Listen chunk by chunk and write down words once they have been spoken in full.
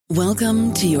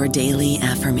Welcome to your daily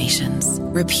affirmations.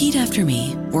 Repeat after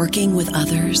me. Working with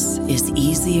others is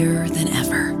easier than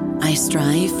ever. I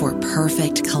strive for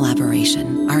perfect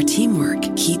collaboration. Our teamwork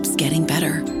keeps getting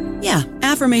better. Yeah,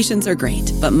 affirmations are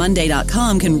great, but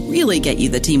Monday.com can really get you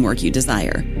the teamwork you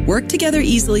desire. Work together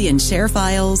easily and share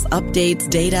files, updates,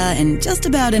 data, and just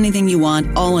about anything you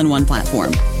want all in one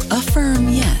platform. Affirm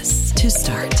yes to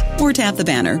start, or tap the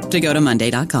banner to go to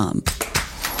Monday.com.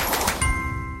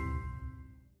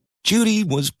 Judy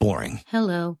was boring.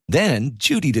 Hello. Then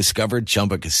Judy discovered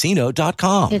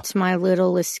ChumbaCasino.com. It's my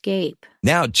little escape.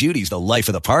 Now Judy's the life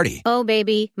of the party. Oh,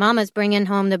 baby, mama's bringing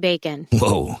home the bacon.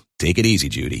 Whoa, take it easy,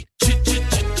 Judy.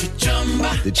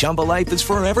 The Chumba life is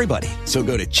for everybody. So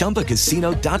go to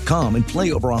ChumbaCasino.com and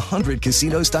play over 100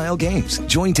 casino-style games.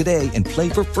 Join today and play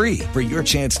for free for your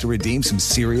chance to redeem some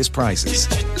serious prizes.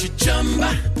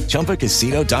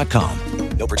 ChumbaCasino.com.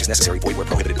 No purchase necessary. Void where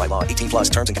prohibited by law. 18 plus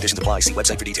terms and conditions apply. See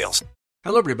website for details.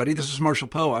 Hello, everybody. This is Marshall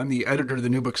Poe. I'm the editor of the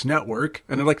New Books Network,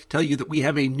 and I'd like to tell you that we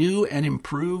have a new and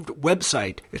improved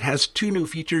website. It has 2 new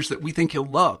features that we think you'll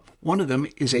love. One of them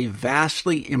is a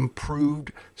vastly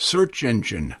improved search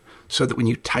engine, so that when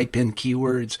you type in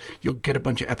keywords, you'll get a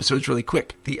bunch of episodes really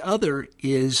quick. The other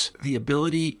is the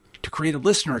ability to create a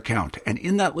listener account. And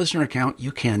in that listener account,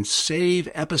 you can save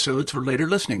episodes for later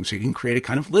listening. So you can create a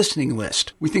kind of listening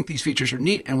list. We think these features are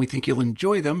neat and we think you'll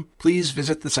enjoy them. Please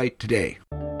visit the site today.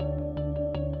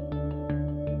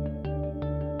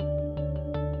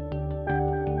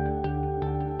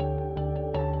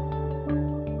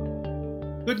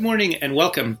 Good morning and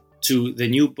welcome to the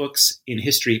New Books in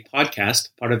History podcast,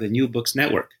 part of the New Books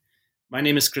Network. My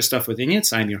name is Christoph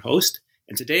Vodinets. I'm your host.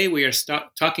 And today we are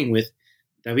talking with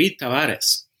David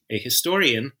Tavares, a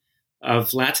historian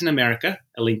of Latin America,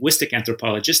 a linguistic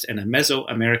anthropologist, and a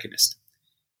Mesoamericanist.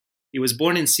 He was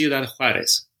born in Ciudad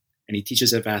Juarez, and he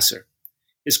teaches at Vassar.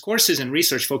 His courses and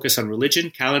research focus on religion,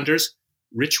 calendars,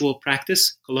 ritual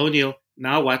practice, colonial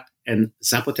Nahuatl and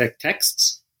Zapotec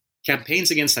texts, campaigns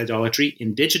against idolatry,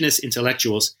 indigenous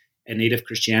intellectuals, and native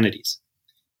Christianities.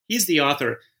 He's the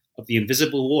author of The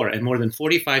Invisible War and more than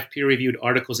 45 peer-reviewed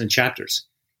articles and chapters.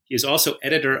 He is also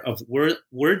editor of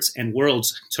Words and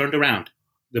Worlds Turned Around,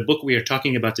 the book we are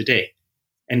talking about today,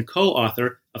 and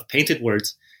co-author of Painted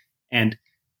Words and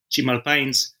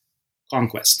Chimalpain's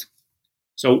Conquest.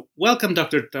 So welcome,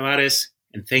 Dr. Tavares,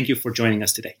 and thank you for joining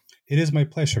us today. It is my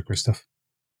pleasure, Christoph.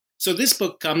 So this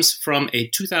book comes from a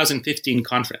 2015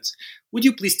 conference. Would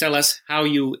you please tell us how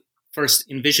you first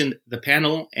envisioned the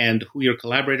panel and who your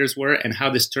collaborators were and how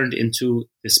this turned into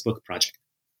this book project?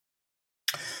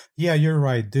 Yeah, you're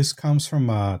right. This comes from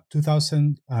a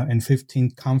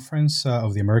 2015 conference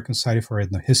of the American Society for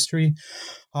Ethnohistory.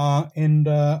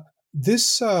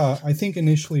 This, I think,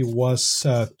 initially was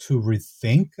to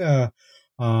rethink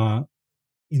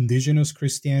indigenous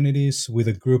Christianities with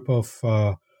a group of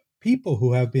people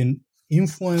who have been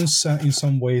influenced in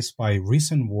some ways by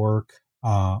recent work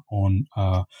on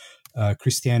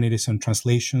Christianities and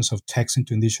translations of texts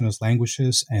into indigenous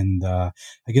languages. And I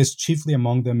guess chiefly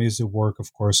among them is the work,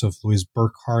 of course, of Louis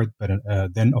Burkhardt. But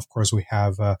then, of course, we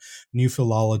have new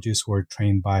philologists who are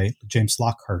trained by James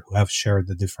Lockhart, who have shared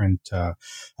the different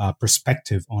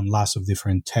perspective on lots of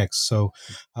different texts. So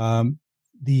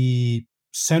the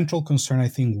central concern, I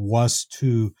think, was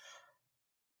to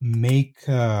make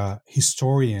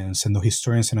historians and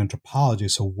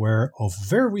anthropologists aware of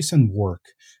very recent work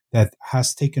that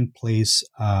has taken place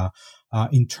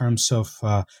in terms of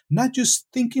not just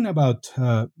thinking about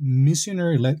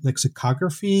missionary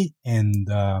lexicography and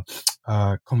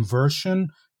conversion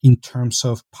in terms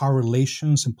of power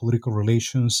relations and political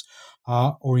relations,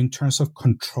 or in terms of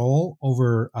control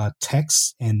over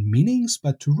texts and meanings,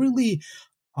 but to really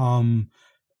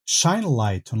shine a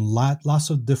light on lots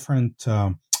of different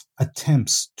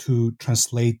attempts to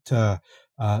translate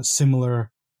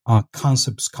similar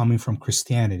concepts coming from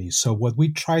Christianity. So what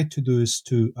we try to do is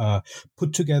to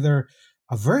put together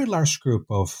a very large group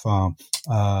of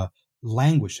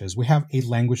languages. We have 8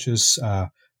 languages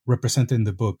represented in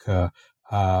the book: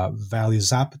 Valley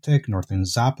Zapotec, Northern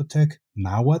Zapotec,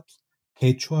 Nahuatl,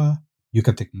 Quechua,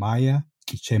 Yucatec Maya,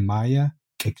 Quiché Maya,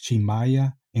 Ekchi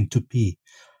Maya, and Tupi.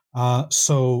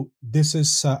 So this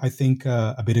is, I think,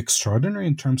 a bit extraordinary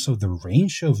in terms of the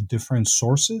range of different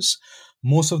sources.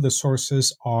 Most of the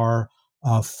sources are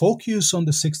focused on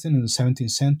the 16th and the 17th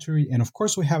century. And of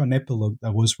course, we have an epilogue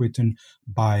that was written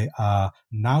by a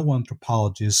Nahua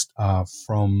anthropologist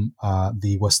from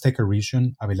the Huasteca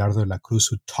region, Abelardo de la Cruz,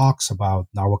 who talks about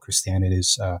Nahua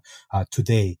Christianities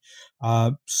today.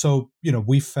 So,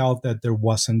 we felt that there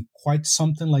wasn't quite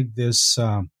something like this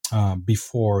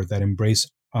before that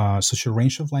embraced such a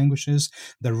range of languages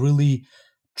that really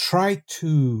try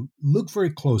to look very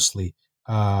closely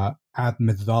at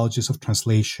methodologies of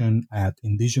translation, at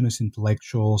indigenous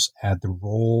intellectuals, at the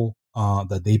role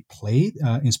that they played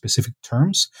in specific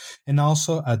terms, and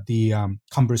also at the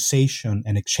conversation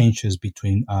and exchanges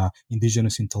between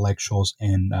indigenous intellectuals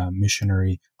and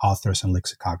missionary authors and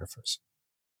lexicographers.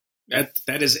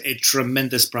 That is a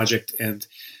tremendous project, and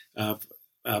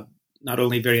not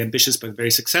only very ambitious but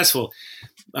very successful.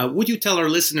 Would you tell our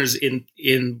listeners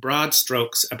in broad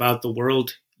strokes about the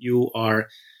world you are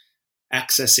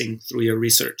accessing through your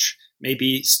research?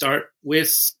 Maybe start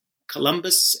with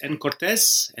Columbus and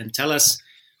Cortés and tell us,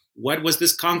 what was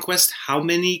this conquest? How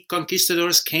many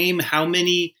conquistadors came? How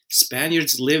many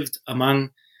Spaniards lived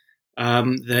among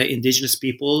the indigenous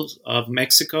peoples of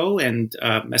Mexico and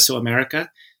Mesoamerica?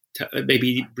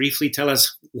 Maybe briefly tell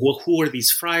us who were these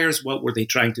friars? What were they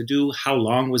trying to do? How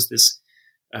long was this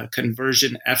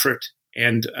conversion effort?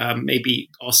 And maybe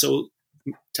also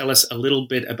tell us a little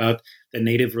bit about the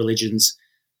native religions,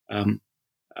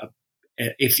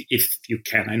 if you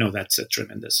can. I know that's a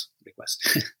tremendous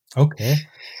request. Okay.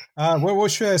 Where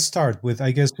should I start with?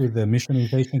 I guess with the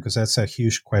missionization, because that's a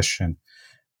huge question.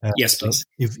 Yes, please.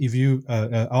 If you,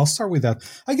 I'll start with that.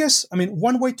 I guess,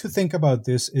 one way to think about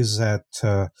this is that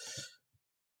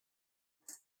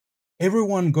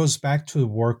everyone goes back to the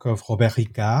work of Robert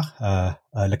Ricard,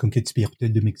 La Conquête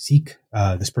Spirituelle du Mexique,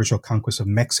 The Spiritual Conquest of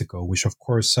Mexico, which of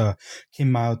course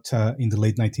came out in the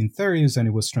late 1930s, and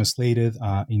it was translated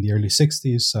in the early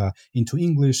 60s into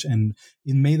English, and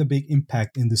it made a big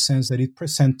impact in the sense that it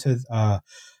presented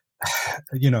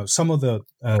some of the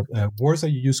words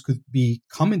that you use could be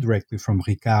coming directly from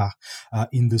Ricard,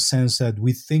 in the sense that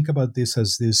we think about this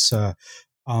as this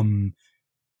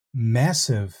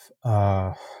massive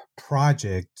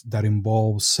project that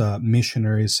involves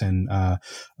missionaries and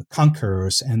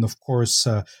conquerors. And of course,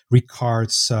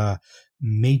 Ricard's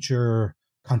major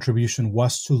contribution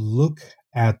was to look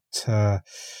at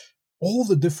all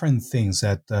the different things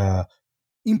that,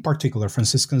 in particular,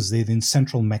 Franciscans did in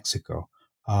central Mexico,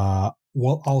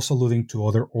 while also alluding to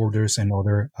other orders and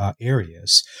other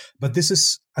areas. But this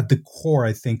is at the core,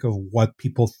 I think, of what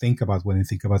people think about when they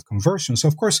think about conversion. So,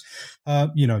 of course,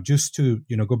 just to,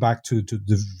 go back to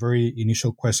the very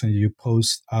initial question you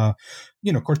posed,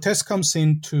 Cortés comes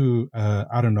into,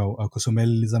 Cozumel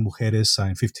y las Mujeres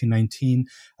in 1519,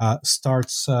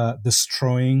 starts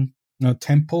destroying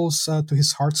temples to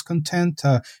his heart's content,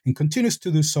 and continues to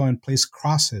do so and place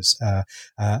crosses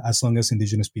as long as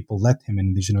indigenous people let him, and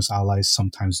indigenous allies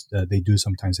sometimes they do,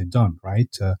 sometimes they don't,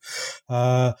 right?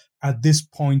 At this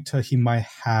point, he might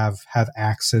have had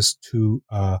access to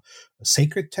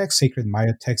sacred texts, sacred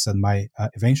Maya texts that might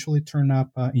eventually turn up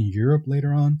in Europe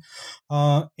later on.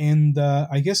 And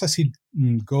I guess as he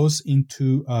goes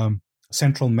into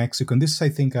central Mexico, and this is, I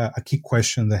think, a key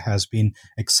question that has been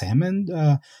examined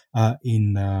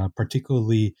in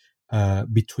particularly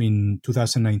between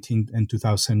 2019 and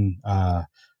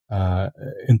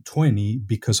 2020,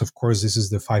 because, of course, this is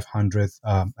the 500th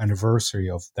anniversary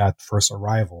of that first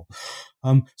arrival.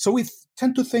 So we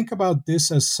tend to think about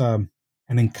this as an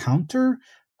encounter,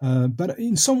 but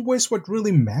in some ways, what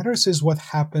really matters is what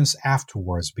happens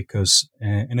afterwards, because,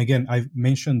 and again, I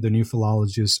mentioned the new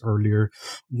philologists earlier.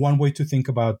 One way to think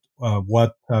about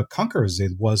what conquerors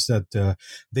did was that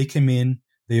they came in,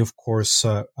 they, of course,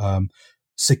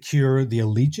 secure the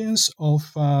allegiance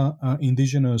of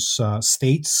indigenous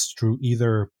states through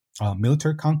either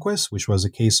military conquest, which was the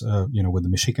case, with the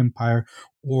Mexican Empire,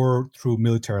 or through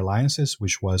military alliances,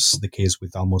 which was the case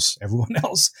with almost everyone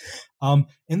else. And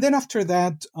then after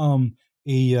that,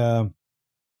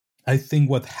 I think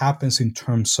what happens in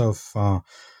terms of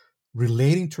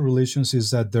relating to religions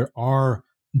is that there are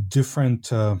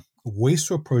different ways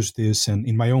to approach this. And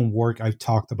in my own work, I've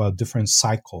talked about different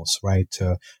cycles, right,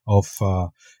 of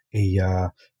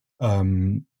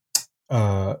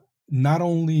not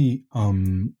only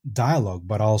dialogue,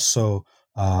 but also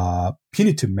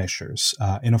punitive measures.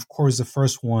 And of course, the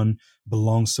first one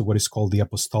belongs to what is called the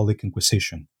Apostolic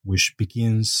Inquisition, which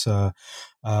begins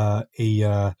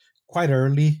quite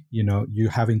early. You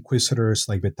have inquisitors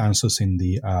like Betanzos in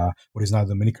the what is now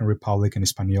the Dominican Republic and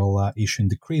Hispaniola issuing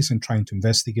decrees and trying to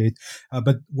investigate.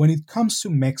 But when it comes to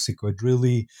Mexico, it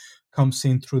really comes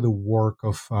in through the work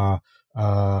of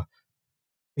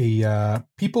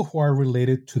people who are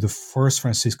related to the first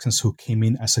Franciscans who came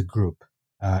in as a group.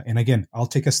 And again, I'll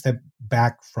take a step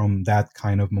back from that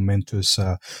kind of momentous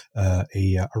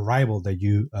arrival that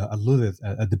you alluded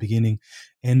at the beginning.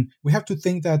 And we have to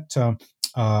think that,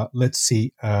 let's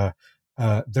see,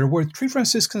 there were three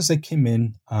Franciscans that came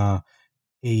in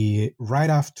right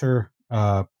after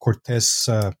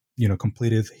Cortés,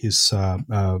 completed his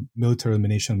military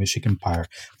elimination of the Mexican Empire.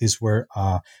 These were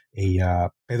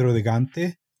Pedro de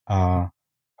Gante,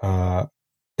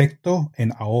 Tecto,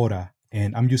 and Ahora.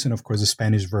 And I'm using, of course, the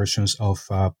Spanish versions of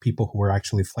people who were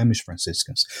actually Flemish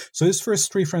Franciscans. So these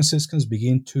first three Franciscans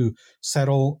begin to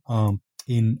settle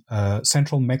in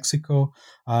central Mexico.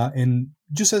 And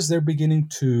just as they're beginning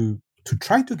to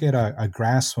try to get a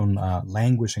grasp on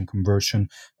language and conversion,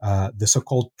 the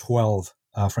so-called 12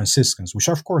 Franciscans, which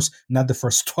are, of course, not the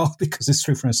first 12 because these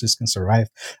three Franciscans arrived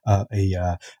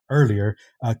earlier,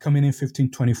 coming in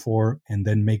 1524 and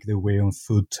then make their way on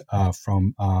foot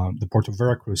from the port of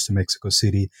Veracruz to Mexico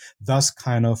City, thus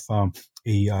kind of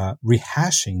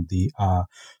rehashing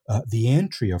the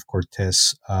entry of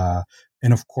Cortés.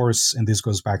 And of course, and this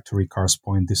goes back to Ricard's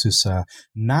point, this is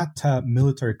not a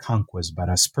military conquest, but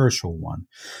a spiritual one.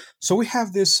 So we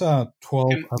have this 12...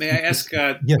 May I ask,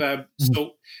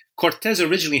 so Cortés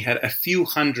originally had a few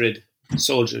hundred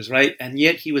soldiers, right? And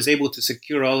yet he was able to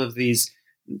secure all of these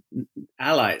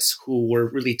allies who were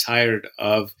really tired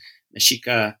of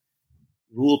Mexica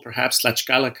rule. Perhaps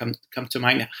Tlaxcala come to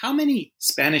mind. How many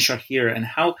Spanish are here? And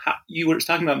how you were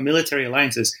talking about military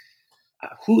alliances.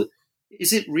 Who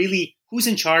is it really? Who's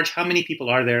in charge? How many people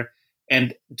are there?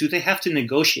 And do they have to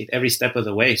negotiate every step of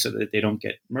the way so that they don't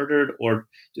get murdered? Or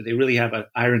do they really have an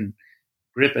iron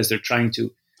grip as they're trying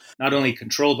to not only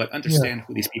control, but understand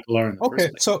who these people are in the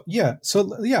first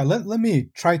place? Let me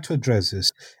try to address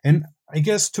this. And I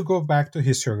guess to go back to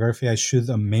historiography, I should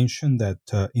mention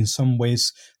that in some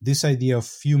ways, this idea of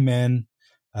few men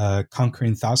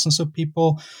conquering thousands of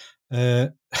people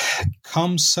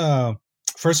comes...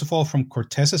 first of all, from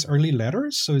Cortés's early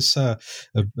letters. So it's a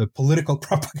political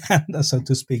propaganda, so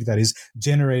to speak, that is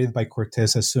generated by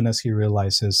Cortés as soon as he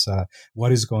realizes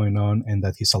what is going on and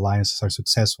that his alliances are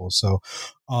successful. So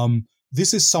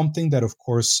this is something that, of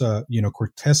course,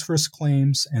 Cortés first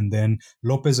claims, and then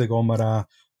López de Gómara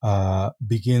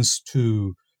begins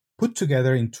to put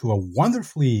together into a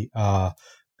wonderfully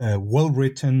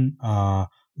well-written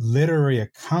literary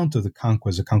account of the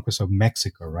conquest of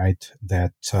Mexico, right?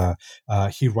 That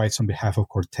he writes on behalf of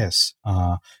Cortés,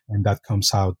 and that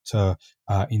comes out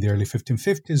in the early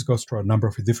 1550s, goes through a number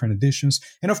of different editions.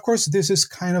 And of course, this is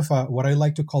kind of what I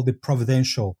like to call the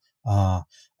providential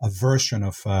a version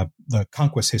of the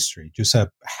conquest history. Just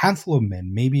a handful of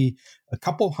men, maybe a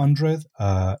couple hundred,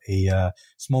 a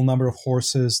small number of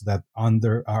horses that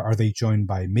are they joined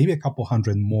by maybe a couple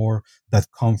hundred more that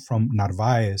come from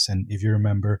Narvaez. And if you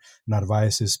remember,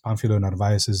 Pánfilo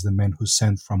Narvaez is the man who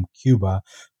sent from Cuba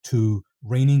to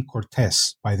reigning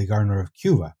Cortés by the governor of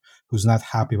Cuba, who's not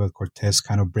happy about Cortés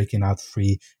kind of breaking out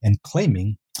free and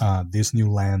claiming this new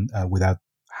land without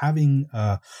having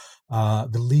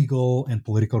the legal and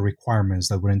political requirements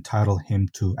that would entitle him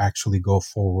to actually go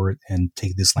forward and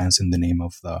take these lands in the name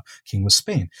of the King of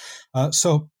Spain.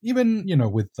 So even,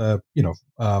 with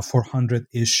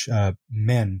 400-ish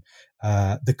men,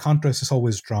 the contrast is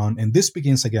always drawn. And this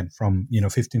begins again from,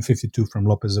 1552, from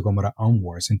López de Gómara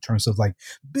onwards, in terms of like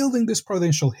building this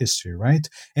provincial history, right?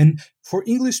 And for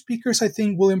English speakers, I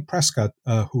think William Prescott,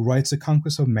 who writes The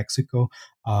Conquest of Mexico,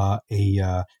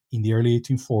 in the early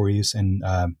 1840s. And,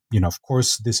 of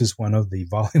course, this is one of the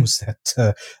volumes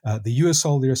that the U.S.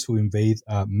 soldiers who invade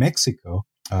Mexico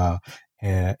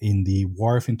in the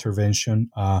War of Intervention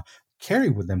carry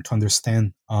with them to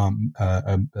understand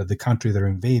the country they're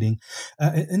invading.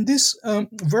 And this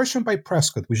version by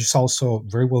Prescott, which is also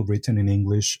very well written in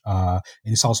English, and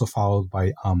is also followed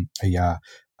by an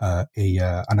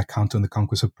account on the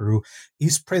conquest of Peru,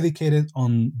 is predicated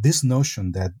on this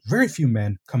notion that very few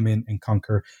men come in and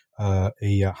conquer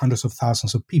hundreds of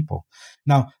thousands of people.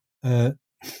 Now,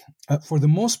 for the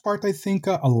most part, I think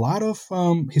a lot of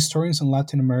historians in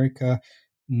Latin America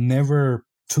never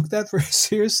took that very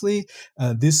seriously.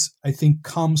 This, I think,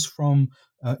 comes from,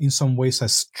 in some ways, a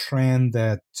strand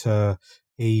that for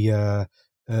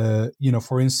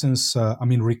instance,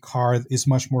 Ricard is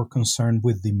much more concerned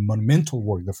with the monumental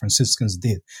work the Franciscans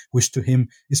did, which to him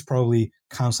is probably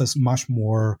counts as much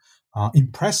more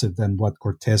impressive than what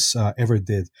Cortés ever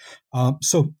did.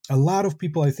 So a lot of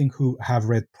people, I think, who have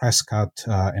read Prescott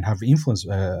and have been influenced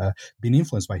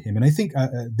by him, and I think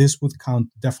this would count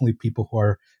definitely people who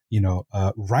are,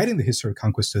 writing the history of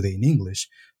conquest today in English,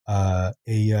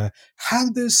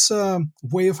 have this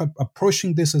way of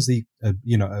approaching this as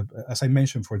as I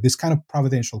mentioned, for this kind of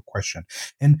providential question.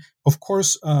 And of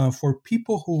course, for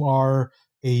people who are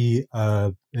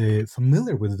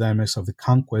familiar with the dynamics of the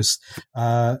conquest,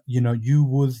 you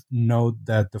would know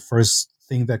that the first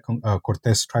thing that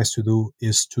Cortés tries to do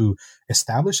is to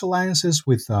establish alliances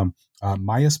with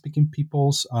Maya-speaking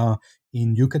peoples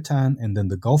in Yucatan and then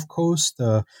the Gulf Coast.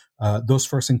 Those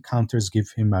first encounters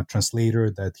give him a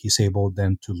translator that he's able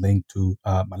then to link to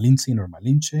Malintzin or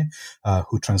Malinche,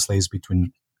 who translates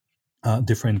between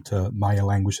different Maya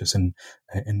languages and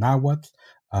Nahuatl.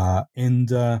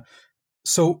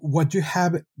 So what you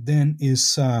have then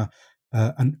is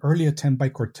an early attempt by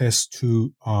Cortés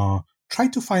to try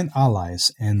to find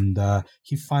allies, and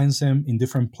he finds them in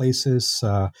different places,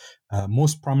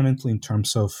 most prominently in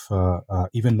terms of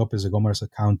even López de Gómara's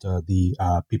account, the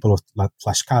people of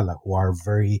Tlaxcala, who are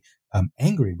very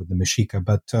angry with the Mexica.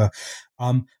 But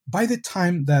by the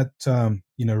time that,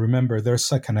 remember,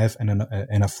 there's a canef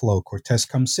and a flow. Cortés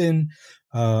comes in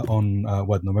on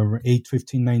November 8,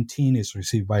 1519, is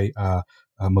received by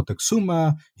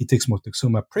Moctezuma. He takes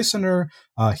Moctezuma prisoner.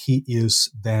 He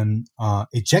is then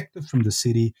ejected from the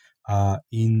city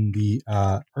in the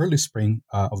early spring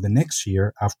of the next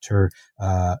year after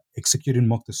executing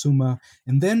Moctezuma.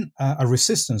 And then a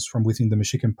resistance from within the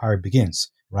Mexican Empire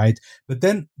begins, right? But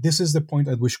then this is the point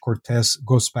at which Cortés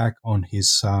goes back on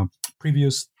his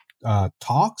previous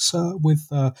talks with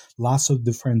lots of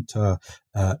different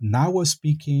Nahua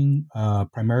speaking,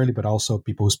 primarily, but also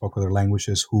people who spoke other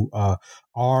languages who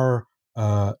are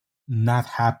not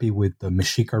happy with the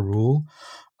Mexica rule.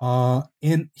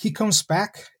 And he comes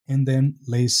back and then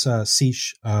lays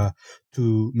siege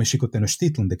to Mexico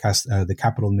Tenochtitlan, the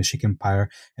capital of the Mexican Empire.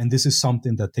 And this is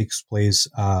something that takes place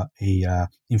in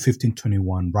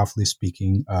 1521, roughly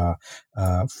speaking,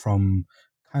 from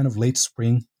kind of late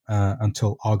spring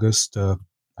until August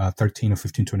 13 of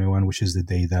 1521, which is the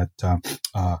day that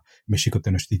Mexico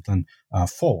Tenochtitlan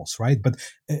falls, right? But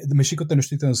the Mexico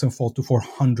Tenochtitlan doesn't fall to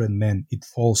 400 men. It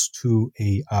falls to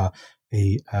a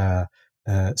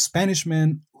Spanish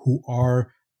men who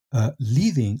are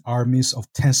leading armies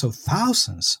of tens of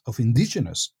thousands of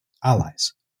indigenous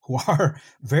allies who are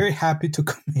very happy to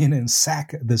come in and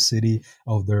sack the city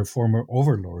of their former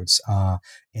overlords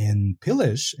and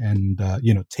pillage and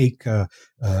take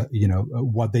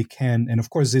what they can. And of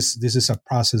course, this is a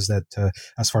process that,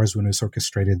 as far as we know, is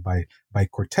orchestrated by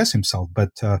Cortés himself.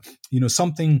 But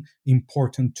something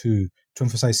important to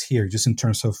emphasize here, just in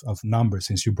terms of numbers,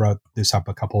 since you brought this up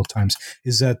a couple of times,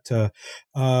 is that the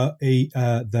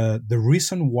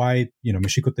reason why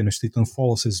Mexico Tenochtitlan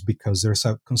falls is because there's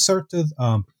a concerted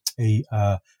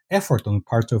effort on the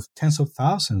part of tens of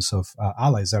thousands of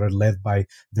allies that are led by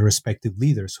the respective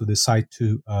leaders who decide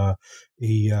to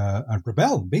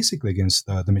rebel basically against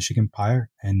the Mexican Empire,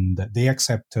 and they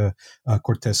accept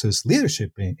Cortés's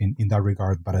leadership in that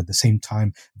regard. But at the same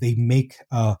time, they make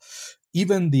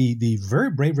even the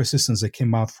very brave resistance that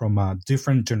came out from a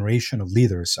different generation of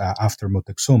leaders after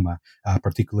Moctezuma,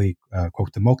 particularly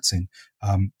Cuauhtemoc,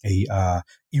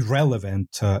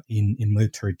 irrelevant in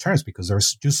military terms, because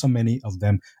there's just so many of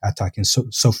them attacking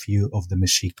so few of the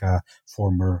Mexica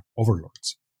former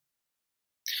overlords.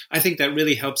 I think that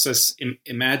really helps us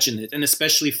imagine it, and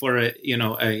especially for a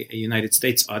United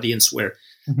States audience where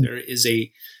there is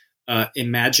a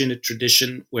imagine a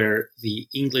tradition where the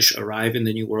English arrive in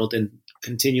the New World and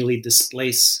continually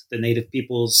displace the native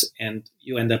peoples, and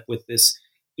you end up with this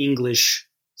English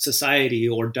society,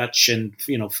 or Dutch and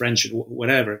French and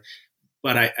whatever.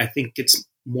 But I think it's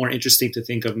more interesting to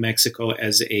think of Mexico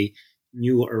as a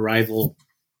new arrival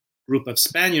group of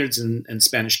Spaniards and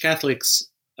Spanish Catholics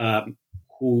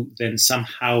who then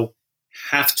somehow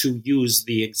have to use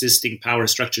the existing power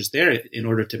structures there in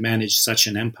order to manage such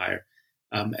an empire.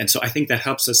 And so I think that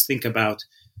helps us think about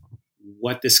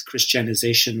what this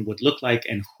Christianization would look like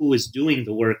and who is doing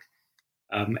the work.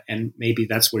 And maybe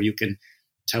that's where you can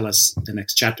tell us the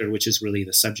next chapter, which is really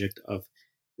the subject of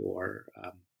your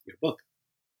book.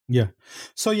 Yeah.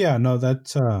 So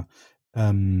that's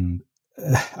I'm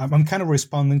kind of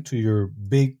responding to your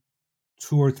big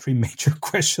 2 or 3 major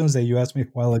questions that you asked me a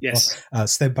while ago, yes.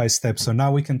 Step by step. So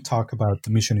now we can talk about the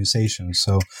missionization.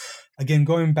 So again,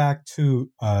 going back to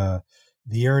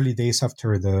the early days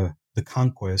after the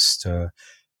conquest,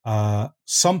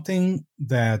 something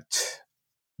that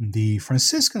the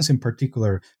Franciscans in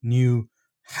particular knew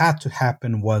had to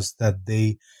happen was that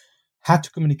they had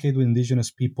to communicate with indigenous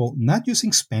people, not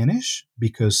using Spanish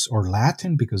or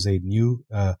Latin, because they knew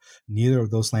neither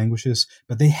of those languages,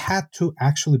 but they had to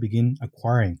actually begin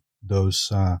acquiring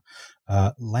those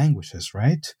languages,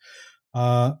 right?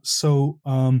 So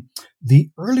the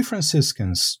early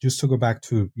Franciscans, just to go back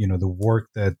to the work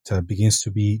that begins to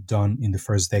be done in the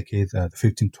first decade, the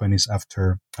 1520s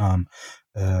after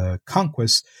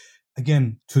conquest.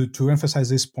 Again, to emphasize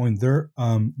this point,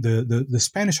 the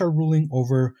Spanish are ruling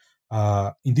over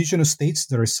indigenous states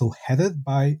that are still headed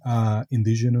by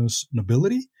indigenous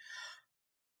nobility,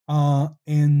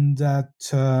 and that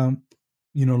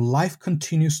life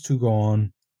continues to go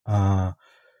on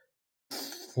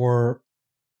for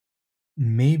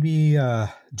maybe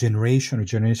a generation or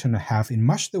generation and a half in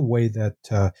much the way that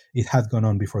it had gone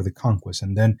on before the conquest.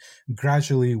 And then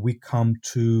gradually we come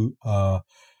to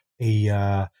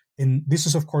and this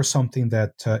is, of course, something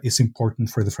that is important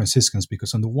for the Franciscans,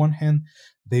 because on the one hand,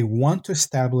 they want to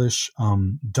establish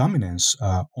dominance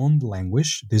on the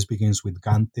language. This begins with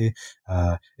Gante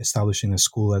establishing a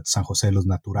school at San Jose de los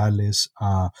Naturales,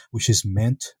 which is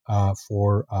meant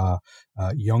for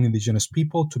young indigenous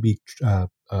people to be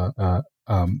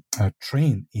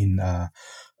trained in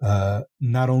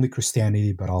not only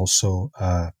Christianity, but also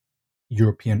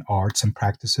European arts and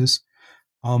practices.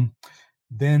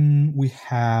 Then we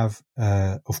have,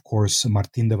 of course,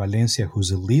 Martín de Valencia,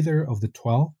 who's a leader of the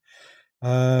 12,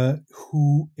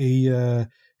 who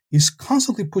is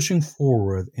constantly pushing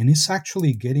forward and is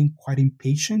actually getting quite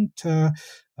impatient.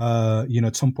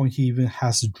 At some point, he even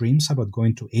has dreams about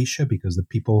going to Asia, because the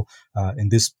people in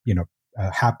this,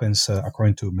 happens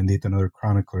according to Mendieta and other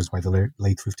chroniclers by the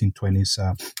late 1520s.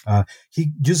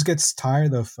 He just gets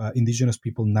tired of indigenous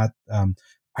people not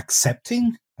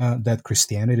accepting that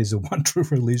Christianity is a one true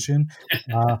religion,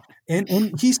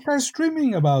 and he starts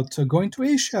dreaming about going to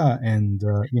Asia and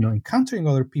encountering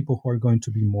other people who are going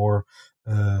to be more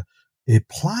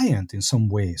pliant in some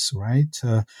ways, right?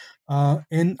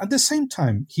 And at the same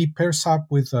time, he pairs up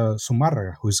with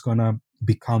Zumárraga, who's going to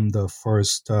become the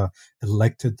first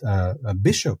elected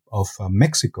bishop of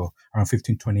Mexico around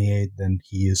 1528. Then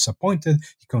he is appointed.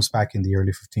 He comes back in the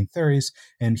early 1530s,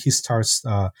 and he starts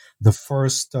the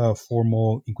first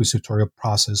formal inquisitorial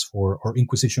process or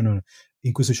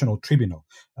inquisitional tribunal,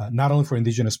 not only for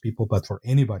indigenous people, but for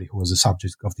anybody who was the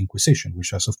subject of the Inquisition,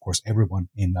 which was, of course, everyone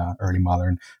in early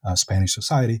modern Spanish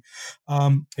society,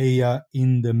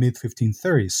 in the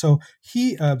mid-1530s. So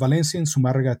Valencia and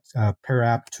Zumárraga pair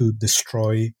up to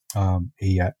destroy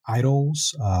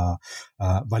idols.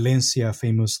 Valencia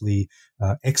famously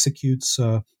executes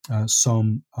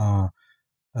some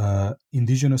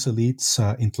indigenous elites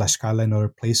in Tlaxcala and other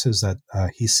places that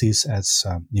he sees as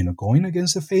going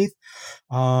against the faith.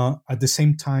 At the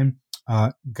same time,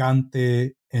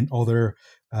 Gante and other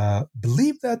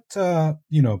believe that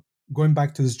going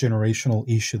back to this generational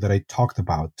issue that I talked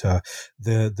about,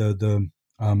 the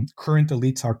current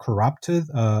elites are corrupted.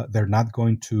 They're not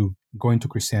going to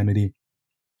Christianity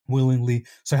willingly,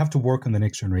 so I have to work on the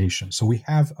next generation. So we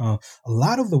have a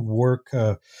lot of the work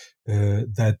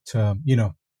that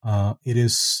it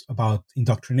is about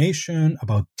indoctrination,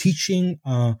 about teaching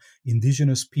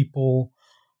indigenous people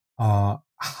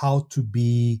how to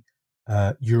be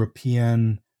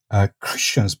European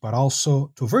Christians, but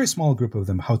also to a very small group of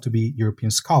them, how to be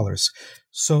European scholars.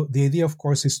 So the idea, of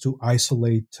course, is to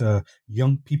isolate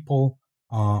young people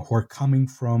who are coming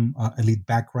from elite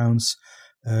backgrounds.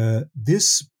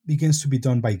 This begins to be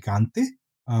done by Gante,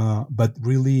 but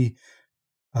really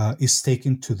is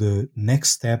taken to the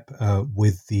next step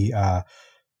with the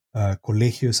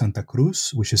Colegio Santa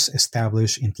Cruz, which is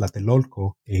established in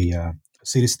Tlatelolco, a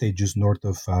city-state just north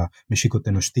of Mexico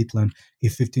Tenochtitlan, in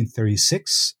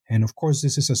 1536. And of course,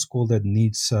 this is a school that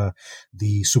needs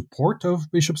the support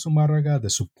of Bishop Zumárraga, the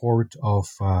support of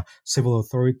civil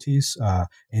authorities,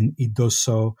 and it does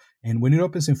so. And when it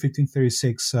opens in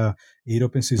 1536, it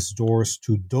opens its doors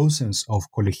to dozens of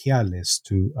colegiales,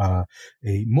 to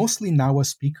mostly Nahua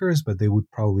speakers, but they would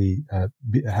probably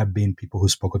have been people who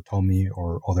spoke Otomi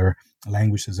or other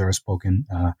languages that are spoken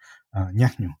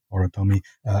Ñañu or Otomi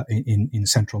in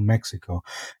central Mexico.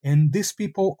 And these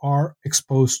people are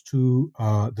exposed to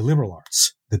the liberal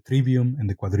arts, the trivium and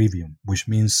the quadrivium, which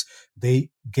means they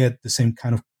get the same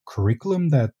kind of curriculum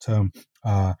that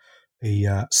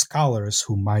scholars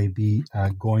who might be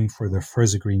going for their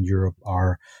first degree in Europe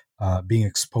are being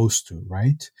exposed to,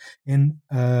 right? And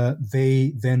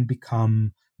they then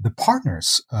become the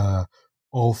partners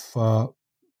of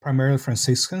primarily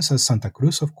Franciscans at Santa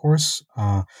Cruz, of course,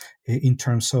 in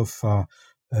terms of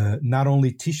not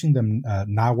only teaching them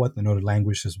Nahuatl and other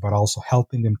languages, but also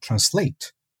helping them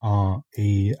translate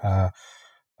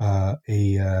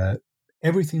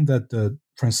everything that the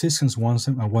Franciscans want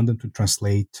them to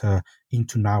translate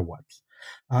into Nahuatl.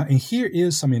 And here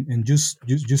is, and just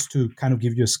to kind of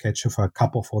give you a sketch of a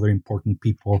couple of other important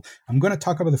people, I'm going to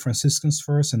talk about the Franciscans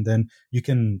first, and then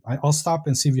I'll stop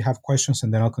and see if you have questions,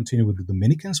 and then I'll continue with the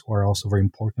Dominicans, who are also very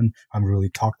important. I haven't really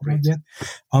talked about yet.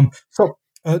 So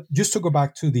just to go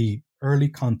back to the early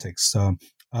context,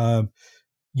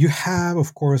 you have,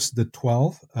 of course, the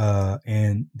 12,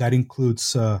 and that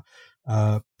includes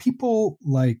people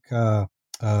like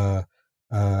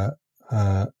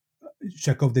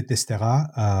Jacob de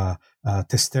Testera,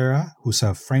 who's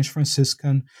a French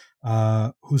Franciscan,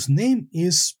 whose name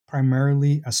is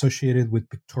primarily associated with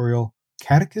pictorial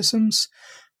catechisms.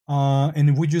 And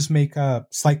if we just make a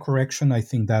slight correction, I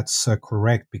think that's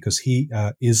correct, because he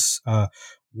is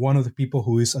one of the people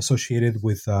who is associated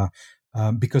with,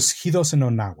 because he doesn't know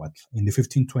Nahuatl. In the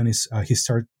 1520s, he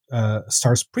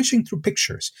starts preaching through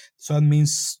pictures. So that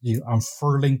means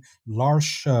unfurling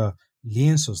large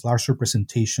lienzos, large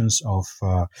representations of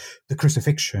the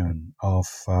crucifixion, of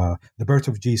the birth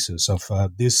of Jesus, of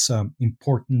these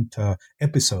important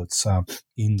episodes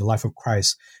in the life of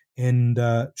Christ, and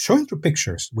showing through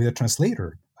pictures with a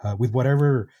translator, with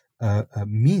whatever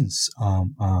means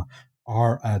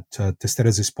are at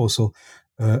Testera's disposal,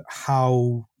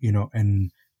 how,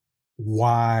 and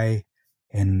why,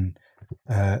 and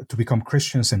to become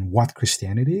Christians, and what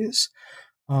Christianity is.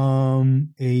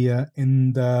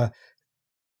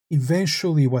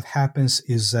 Eventually what happens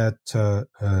is that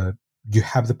you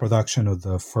have the production of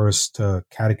the first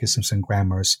catechisms and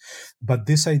grammars. But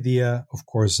this idea, of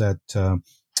course, that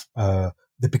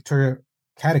the pictorial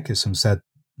catechisms that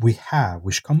we have,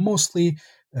 which come mostly,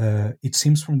 it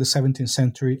seems, from the 17th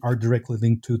century, are directly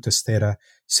linked to Testera,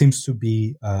 seems to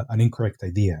be an incorrect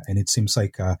idea. And it seems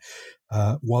like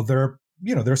while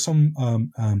there's some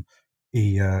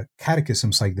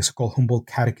catechisms like the so-called Humboldt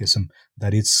Catechism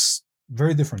that it's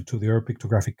very different to the early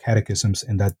pictographic catechisms,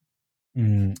 and that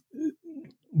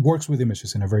works with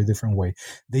images in a very different way.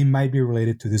 They might be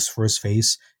related to this first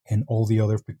phase, and all the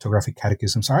other pictographic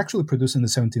catechisms are actually produced in the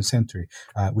 17th century,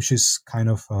 which is kind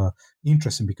of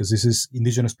interesting, because this is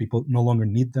indigenous people no longer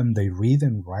need them. They read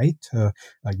and write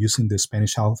using the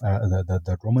Spanish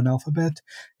the Roman alphabet,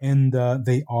 and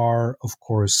they are, of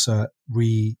course,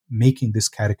 remaking these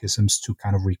catechisms to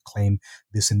kind of reclaim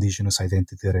this indigenous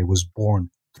identity that it was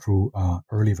born through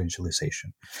early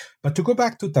evangelization. But to go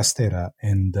back to Testera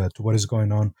and to what is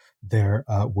going on there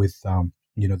with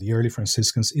the early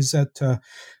Franciscans, is that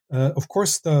of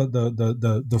course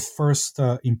the first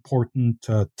important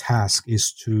task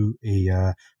is to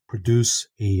produce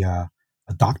a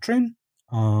doctrine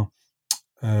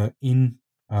in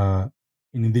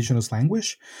indigenous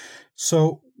language.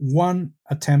 So one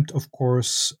attempt, of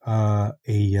course, that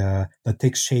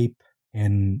takes shape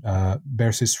and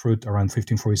bears its fruit around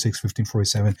 1546,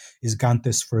 1547, is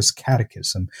Gante's first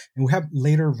catechism. And we have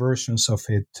later versions of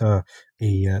it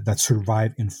that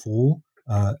survive in full,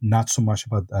 not so much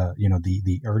about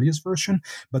the earliest version,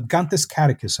 but Gante's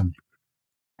catechism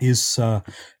is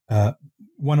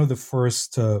one of the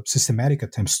first systematic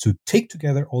attempts to take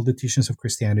together all the teachings of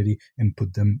Christianity and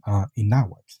put them in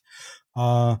Nahuatl.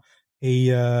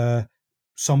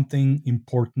 Something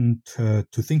important to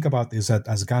think about is that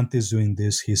as Gante is doing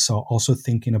this, he's also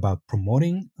thinking about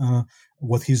promoting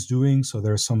what he's doing. So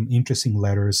there are some interesting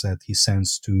letters that he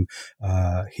sends to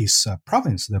his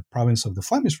province, the province of the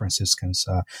Flemish Franciscans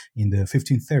in the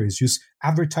 1530s, just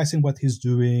advertising what he's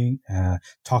doing,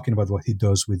 talking about what he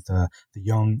does with the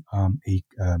young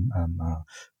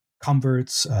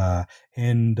converts,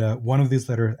 and one of these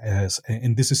letters,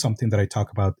 and this is something that I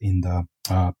talk about in the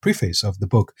preface of the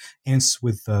book, ends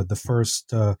with the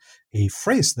first a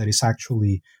phrase that is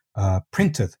actually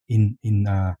printed in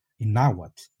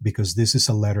Nahuatl, because this is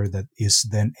a letter that is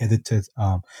then edited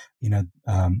in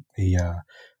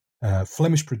a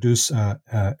Flemish-produced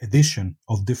edition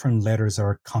of different letters that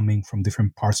are coming from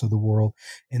different parts of the world.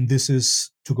 And this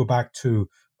is, to go back to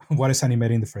what is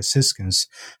animating the Franciscans,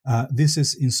 this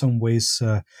is in some ways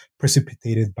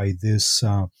precipitated by this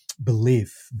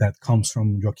belief that comes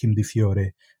from Joaquim de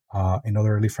Fiore and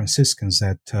other early Franciscans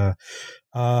that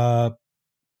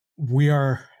we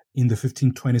are in the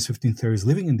 1520s, 1530s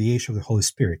living in the age of the Holy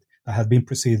Spirit that had been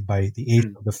preceded by the age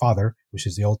of the Father, which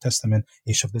is the Old Testament,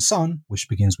 age of the Son, which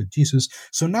begins with Jesus.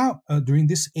 So now, during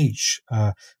this age,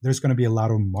 there's going to be a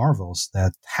lot of marvels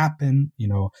that happen.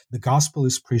 The gospel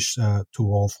is preached to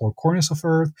all four corners of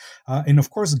earth. And of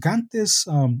course, Gante's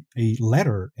a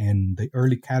letter and the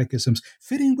early catechisms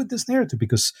fit in with this narrative,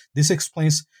 because this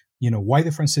explains why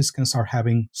the Franciscans are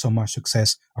having so much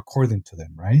success according to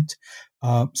them, right?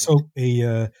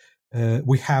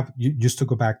 We have, just to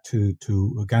go back to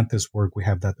Gante's work, we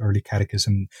have that early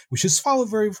catechism, which is followed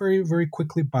very, very, very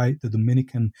quickly by the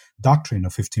Dominican doctrine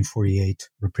of 1548,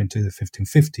 reprinted in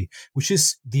 1550, which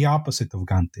is the opposite of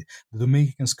Gante. The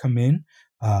Dominicans come in,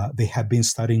 they have been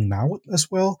studying Nahuatl as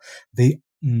well. They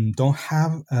don't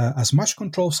have as much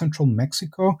control of central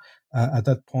Mexico at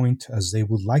that point as they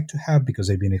would like to have, because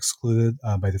they've been excluded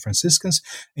by the Franciscans,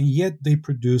 and yet they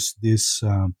produce this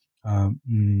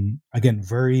again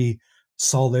very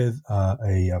solid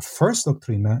a first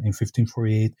doctrina in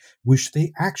 1548, which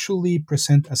they actually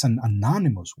present as an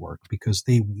anonymous work because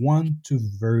they want to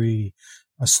very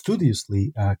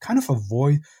studiously kind of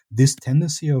avoid this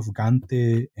tendency of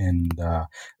Gante and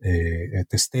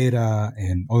Testera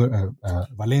and other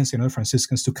Valencia and other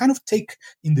Franciscans to kind of take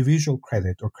individual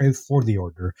credit or credit for the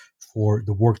order for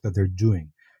the work that they're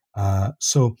doing.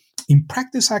 So in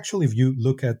practice, actually, if you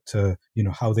look at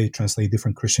how they translate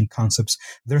different Christian concepts,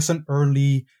 there's an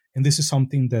early, and this is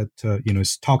something that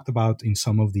is talked about in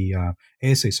some of the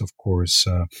essays, of course.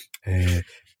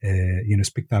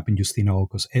 It's picked up in Justina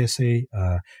Olco's essay.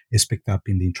 It's picked up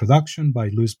in the introduction by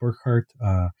Louis Burkhardt.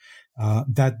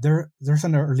 That there's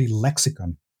an early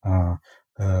lexicon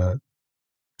to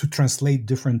translate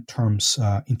different terms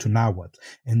into Nahuatl,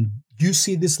 and you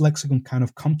see this lexicon kind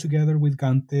of come together with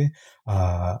Gante,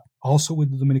 also with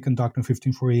the Dominican Doctrine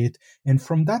 1548, and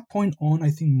from that point on, I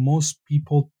think most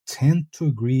people tend to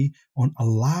agree on a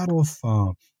lot of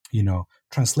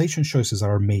translation choices that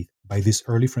are made by these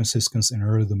early Franciscans and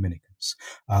early Dominicans.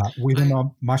 We don't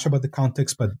know much about the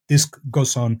context, but this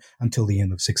goes on until the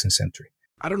end of the 16th century.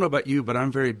 I don't know about you, but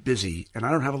I'm very busy and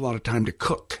I don't have a lot of time to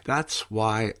cook. That's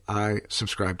why I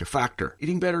subscribe to Factor.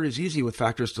 Eating better is easy with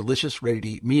Factor's delicious,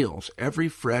 ready-to-eat meals. Every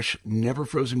fresh, never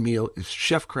frozen meal is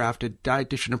chef-crafted,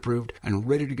 dietitian approved, and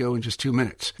ready to go in just 2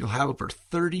 minutes. You'll have over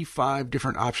 35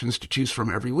 different options to choose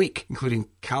from every week, including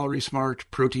Calorie Smart,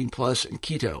 Protein Plus, and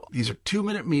Keto. These are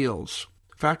 2-minute meals.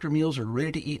 Factor meals are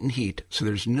ready to eat and heat, so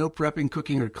there's no prepping,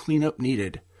 cooking, or cleanup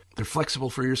needed. They're flexible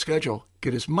for your schedule.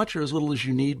 Get as much or as little as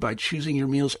you need by choosing your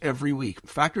meals every week.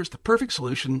 Factor's the perfect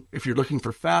solution if you're looking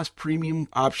for fast, premium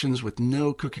options with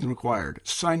no cooking required.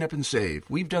 Sign up and save.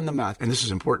 We've done the math, and this is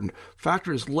important.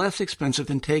 Factor is less expensive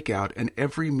than takeout, and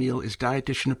every meal is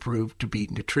dietitian approved to be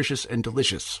nutritious and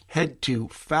delicious. Head to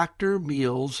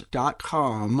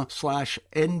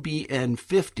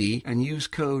factormeals.com/NBN50 and use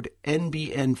code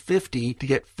NBN50 to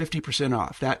get 50%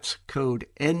 off. That's code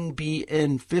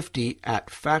NBN50 at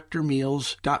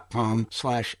factormeals.com/NBN50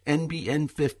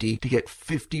 to get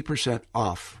 50%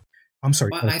 off. I'm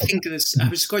sorry. Well, I think this, I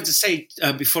was going to say,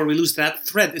 before we lose that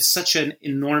thread, it's such an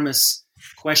enormous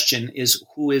question, is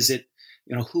who is it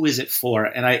for?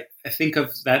 And I think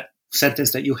of that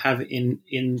sentence that you have in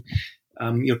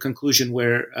your conclusion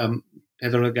where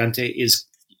Pedro Gante is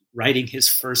writing his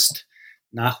first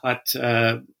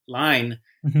Nahuatl line.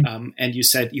 Mm-hmm. And you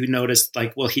said you noticed,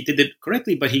 like, well, he did it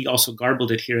correctly, but he also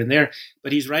garbled it here and there.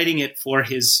 But he's writing it for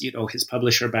his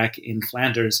publisher back in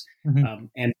Flanders. Mm-hmm.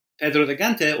 And Pedro de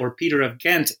Gante, or Peter of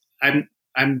Ghent, I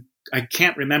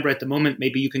can't remember at the moment.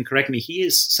 Maybe you can correct me. He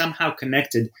is somehow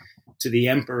connected to the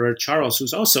Emperor Charles,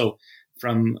 who's also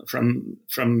from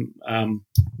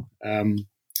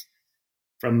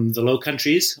the Low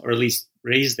Countries, or at least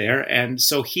raised there. And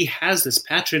so he has this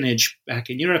patronage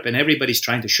back in Europe, and everybody's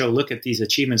trying to show, look at these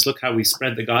achievements, look how we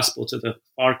spread the gospel to the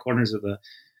far corners of the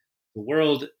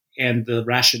world. And the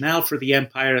rationale for the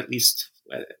empire, at least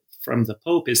from the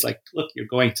Pope, is like, look, you're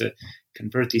going to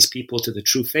convert these people to the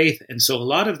true faith. And so a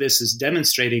lot of this is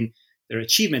demonstrating their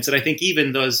achievements. And I think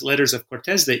even those letters of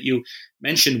Cortez that you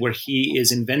mentioned, where he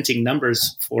is inventing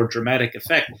numbers for dramatic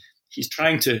effect, he's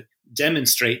trying to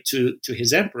demonstrate to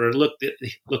his emperor, look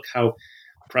how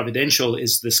providential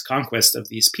is this conquest of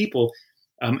these people.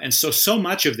 And so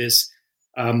much of this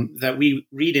that we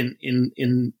read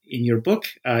in your book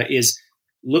is,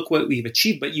 look what we've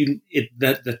achieved. But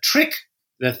the trick,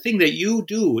 the thing that you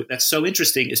do that's so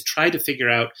interesting, is try to figure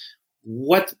out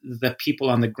what the people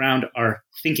on the ground are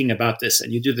thinking about this.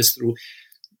 And you do this through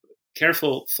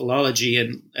careful philology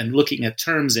and looking at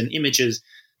terms and images.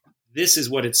 This is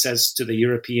what it says to the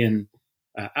European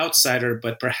outsider,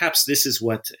 but perhaps this is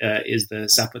what is the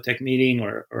Zapotec meaning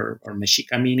or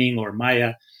Mexica meaning or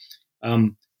Maya.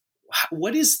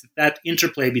 What is that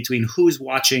interplay between who's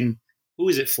watching, who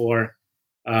is it for?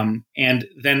 And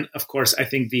then, of course, I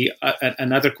think the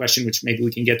another question, which maybe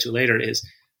we can get to later, is,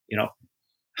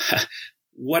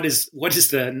 what is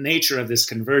the nature of this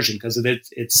conversion? Because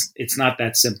it's not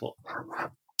that simple.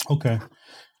 Okay.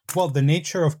 Well, the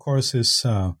nature, of course, is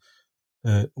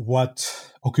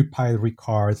what occupied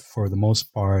Ricard for the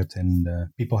most part, and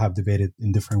people have debated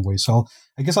in different ways. So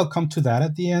I guess I'll come to that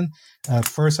at the end.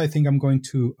 First, I think I'm going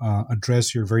to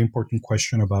address your very important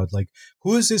question about, like,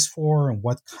 who is this for, and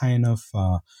what kind of,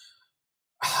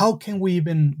 how can we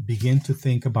even begin to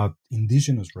think about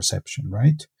indigenous reception,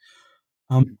 right?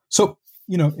 So,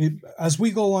 as we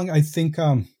go along, I think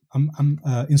I'm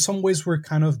in some ways we're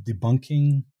kind of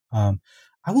debunking,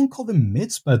 I won't call them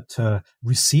myths, but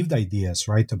received ideas,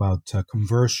 right, about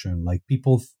conversion. Like,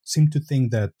 people seem to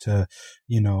think that,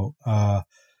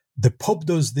 the Pope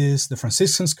does this, the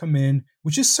Franciscans come in,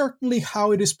 which is certainly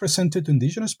how it is presented to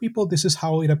indigenous people. This is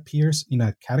how it appears in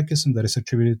a catechism that is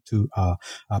attributed to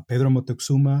Pedro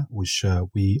Moctezuma, which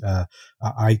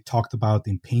I talked about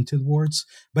in Painted Words.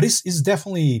 But it's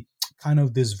definitely kind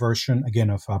of this version, again,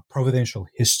 of providential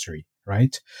history,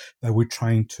 right, that we're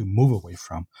trying to move away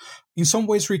from. In some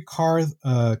ways, Ricard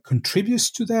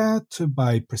contributes to that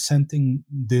by presenting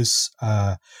this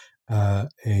a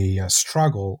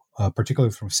struggle,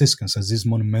 particularly from Franciscans, as this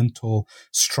monumental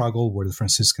struggle where the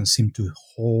Franciscans seem to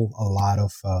hold a lot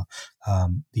of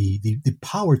the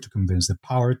power to convince, the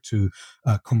power to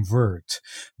convert.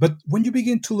 But when you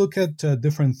begin to look at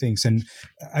different things, and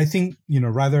I think,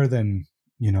 rather than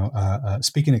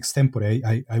speaking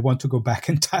extempore, I want to go back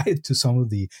and tie it to some of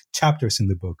the chapters in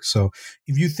the book. So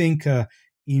if you think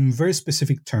in very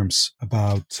specific terms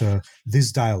about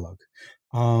this dialogue,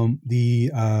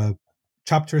 the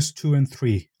chapters 2 and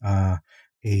 3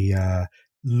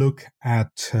 look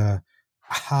at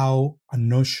how a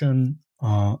notion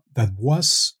that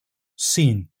was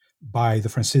seen by the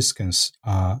Franciscans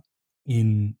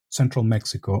in central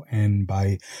Mexico and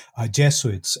by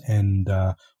Jesuits and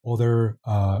other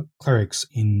clerics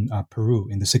in Peru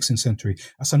in the 16th century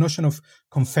as a notion of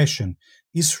confession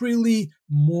is really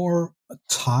more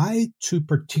tied to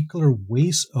particular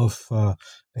ways of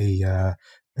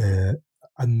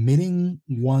admitting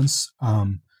one's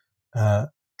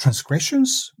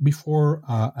transgressions before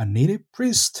a native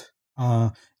priest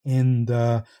and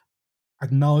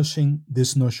acknowledging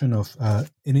this notion of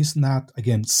it is not,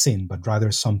 again, sin, but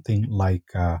rather something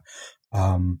like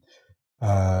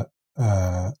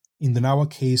in the Nahua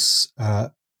case,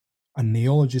 a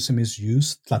neologism is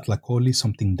used, tlatlacoli,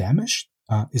 something damaged,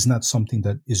 is not something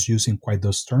that is used in quite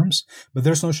those terms. But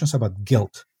there's notions about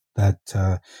guilt that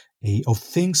of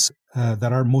things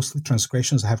that are mostly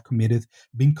transgressions that have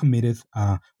been committed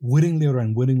wittingly or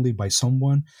unwittingly by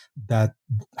someone that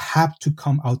have to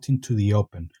come out into the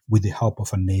open with the help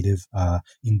of a native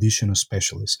indigenous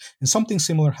specialist. And something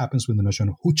similar happens with the notion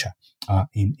of hucha.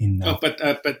 In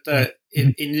that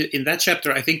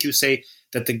chapter, I think you say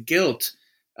that the guilt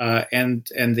and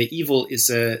the evil is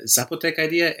a Zapotec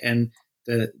idea, and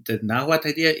the Nahuatl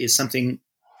idea is something,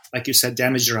 like you said,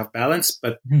 damage or off balance.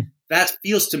 But that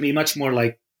feels to me much more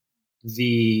like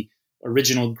the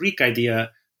original Greek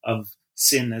idea of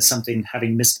sin as something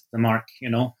having missed the mark,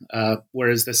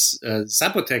 whereas this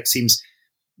Zapotec seems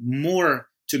more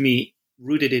to me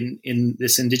rooted in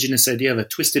this indigenous idea of a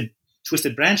twisted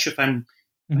branch, if I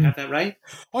have that right?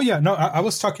 Oh, yeah. No, I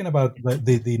was talking about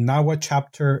the Nahua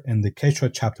chapter and the Quechua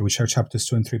chapter, which are chapters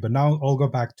 2 and 3. But now I'll go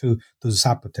back to the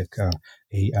Zapotec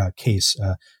case.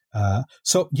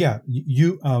 So, yeah,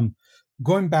 you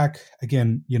going back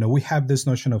again, we have this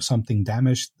notion of something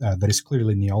damaged that is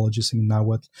clearly neologism in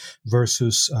Nahuatl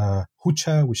versus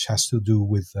hucha, which has to do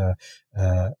with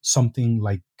something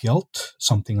like guilt,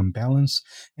 something unbalanced.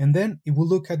 And then if we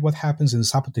look at what happens in the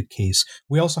Zapotec case,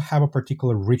 we also have a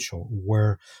particular ritual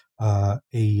where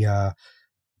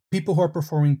people who are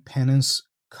performing penance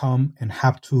come and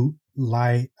have to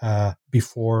lie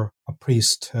before a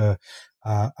priest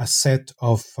a set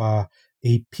of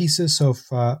pieces of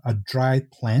a dried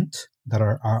plant that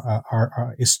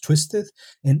is twisted,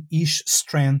 and each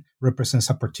strand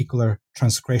represents a particular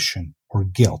transgression or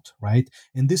guilt, right?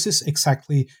 And this is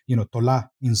exactly, tola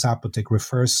in Zapotec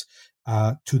refers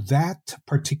to that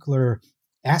particular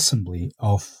assembly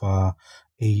of a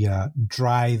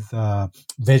dried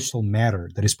vegetal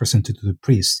matter that is presented to the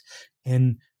priest.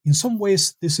 And in some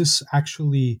ways, this is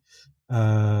actually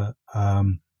a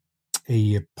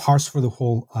parse for the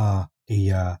whole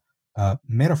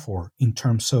metaphor in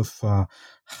terms of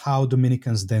how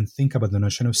Dominicans then think about the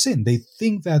notion of sin. They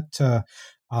think that,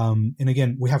 and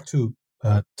again, we have to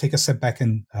take a step back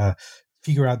and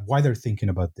figure out why they're thinking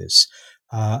about this.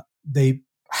 They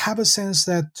have a sense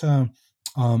that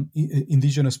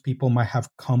indigenous people might have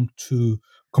come to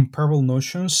comparable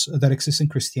notions that exist in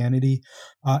Christianity,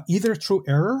 either through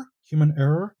error, human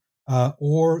error,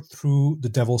 or through the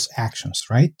devil's actions,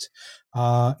 right?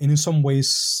 And in some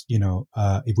ways,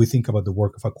 if we think about the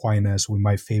work of Aquinas, we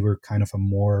might favor kind of a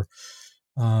more,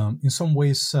 in some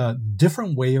ways,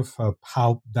 different way of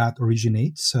how that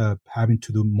originates, having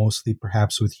to do mostly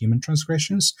perhaps with human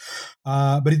transgressions.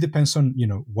 But it depends on,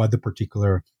 what the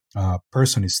particular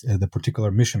person is, the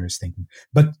particular missionary is thinking.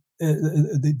 But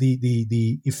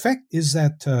the effect is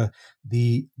that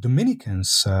the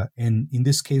Dominicans, and in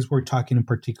this case, we're talking in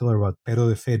particular about Pedro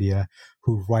de Feria,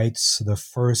 who writes the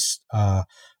first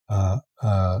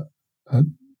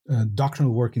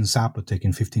doctrinal work in Zapotec in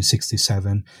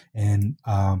 1567, and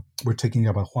we're talking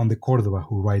about Juan de Cordova,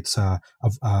 who writes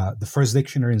the first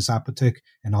dictionary in Zapotec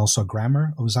and also a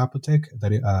grammar of Zapotec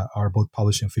that are both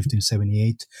published in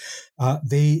 1578.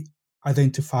 They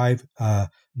identified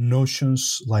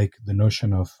notions like the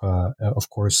notion of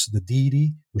course, the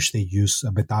deity, which they use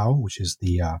Betao, which is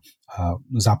the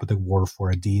Zapotec word for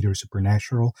a deity or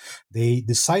supernatural. They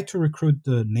decide to recruit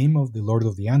the name of the Lord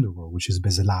of the Underworld, which is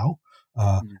Bezelao,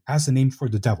 as a name for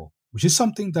the devil, which is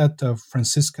something that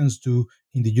Franciscans do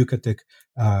in the Yucatec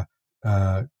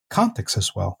context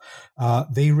as well.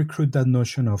 They recruit that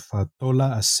notion of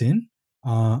Tola as sin,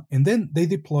 and then they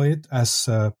deploy it as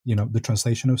the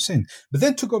translation of sin. But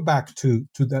then to go back to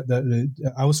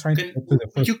I was trying to get to the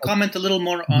first. Could you comment a little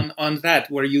more on that,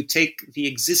 where you take the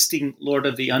existing Lord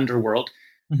of the Underworld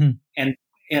and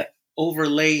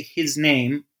overlay his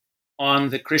name on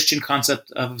the Christian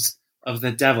concept of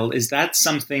the devil? Is that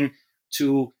something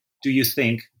to, do you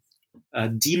think,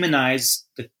 demonize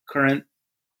the current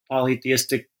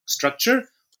polytheistic structure,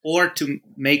 or to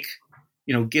make,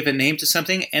 give a name to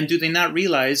something? And do they not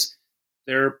realize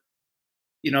they're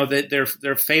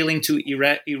failing to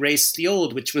erase the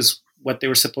old, which was what they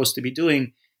were supposed to be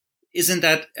doing? Isn't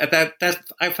that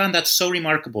I found that so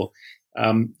remarkable,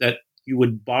 that you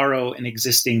would borrow an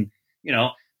existing,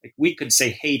 like we could say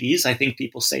Hades. I think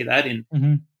people say that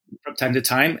from time to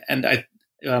time, and that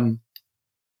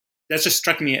just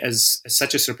struck me as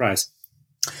such a surprise.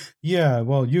 Yeah,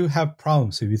 well, you have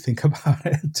problems if you think about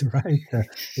it, right?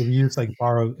 If you use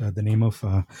borrow the name of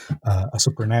a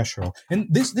supernatural, and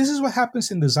this is what happens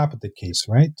in the Zapotec case,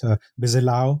 right?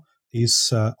 Bezelao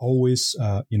is always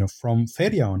from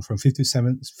Feria on, from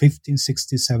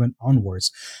 1567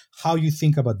 onwards, how you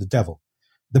think about the devil.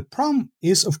 The problem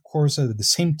is, of course, at the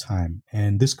same time,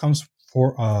 and this comes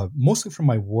mostly from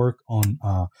my work on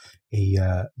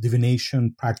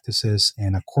divination practices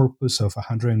and a corpus of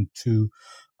 102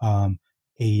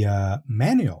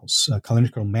 manuals,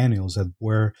 calendrical manuals that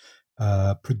were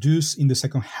produced in the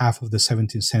second half of the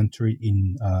 17th century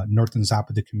in northern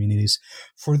Zapotec communities.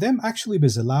 For them, actually,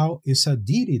 Bezelao is a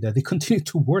deity that they continue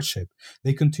to worship.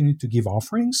 They continue to give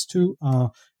offerings to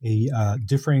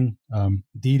different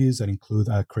deities that include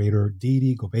a creator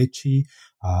deity, Gobechi,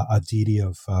 a deity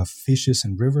of fishes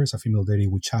and rivers, a female deity,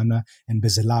 Wichana, and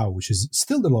Bezelao, which is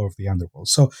still the Lord of the Underworld.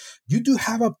 So you do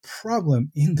have a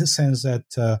problem in the sense that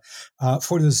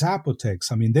for the Zapotecs,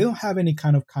 they don't have any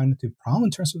kind of cognitive problem in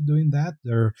terms of doing that.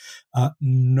 There are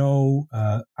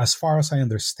as far as I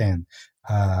understand,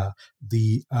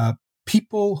 the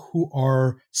people who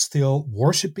are still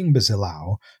worshiping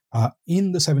Bezelao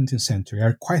in the 17th century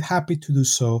are quite happy to do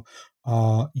so,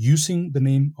 using the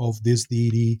name of this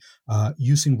deity,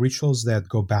 using rituals that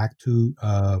go back to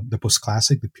the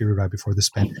post-classic, the period right before the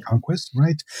Spanish conquest,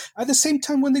 right? At the same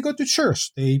time, when they go to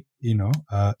church, they,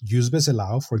 use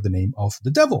Bezelao for the name of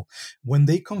the devil. When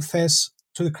they confess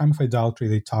to the crime of idolatry,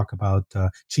 they talk about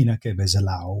Chinaque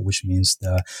Bezelao, which means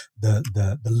the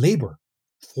labor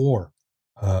for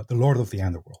the Lord of the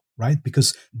Underworld, right?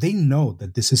 Because they know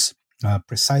that this is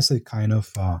precisely kind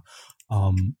of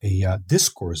a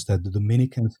discourse that the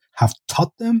Dominicans have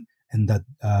taught them and that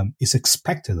is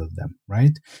expected of them,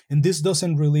 right? And this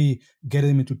doesn't really get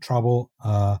them into trouble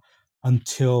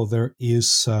until there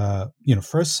is,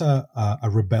 first a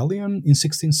rebellion in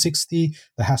 1660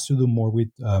 that has to do more with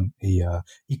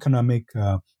economic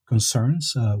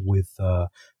concerns with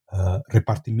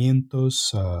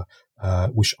repartimientos,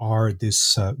 which are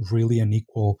this really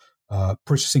unequal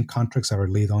purchasing contracts that are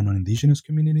laid on indigenous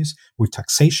communities with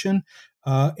taxation.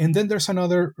 And then there's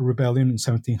another rebellion in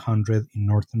 1700 in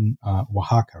northern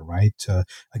Oaxaca, right,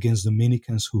 against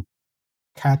Dominicans who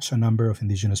catch a number of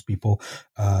indigenous people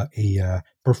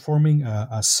performing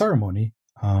a ceremony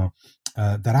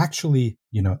that actually,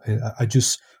 I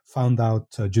just found out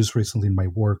just recently in my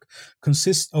work,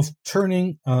 consists of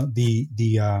turning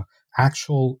the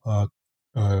actual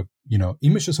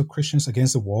images of Christians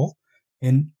against the wall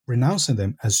and renouncing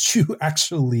them as you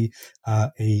actually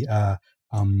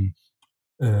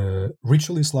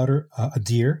ritually slaughter a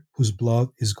deer whose blood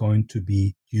is going to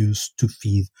be used to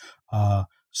feed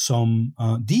some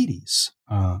deities,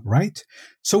 right?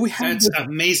 So we have that's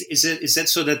amazing. Is that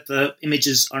so that the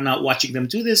images are not watching them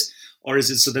do this, or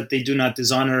is it so that they do not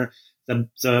dishonor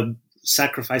the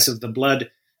sacrifice of the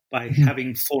blood by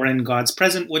having foreign gods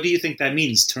present? What do you think that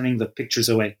means, turning the pictures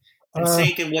away? And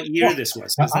say again what year this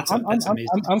was. That's amazing.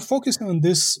 I'm focusing on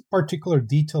this particular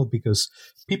detail because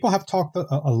people have talked a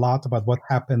lot about what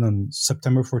happened on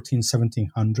September 14,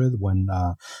 1700, when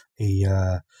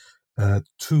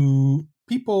two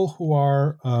people who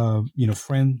are,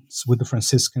 friends with the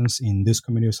Franciscans in this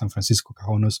community of San Francisco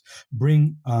Cajonos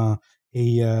bring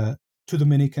two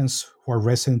Dominicans who are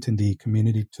resident in the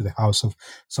community to the house of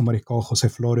somebody called Jose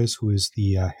Flores, who is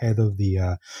the head of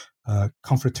the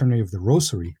Confraternity of the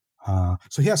Rosary.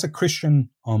 So he has a Christian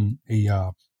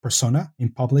persona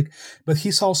in public, but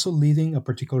he's also leading a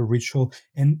particular ritual.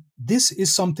 And this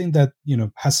is something that,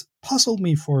 has puzzled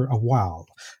me for a while,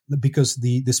 because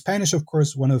the Spanish, of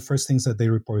course, one of the first things that they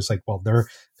report is like, well, they're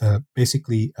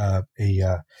basically have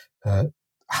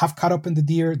caught up in the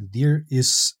deer. The deer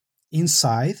is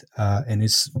inside and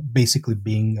is basically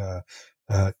being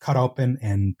cut open,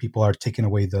 and people are taking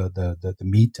away the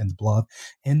meat and the blood,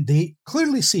 and they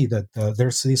clearly see that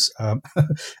there's this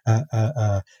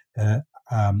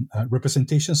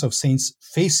representations of saints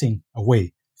facing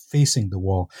away, facing the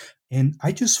wall. And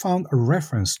I just found a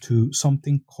reference to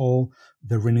something called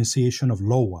the renunciation of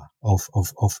Loa,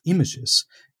 of images,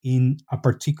 in a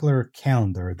particular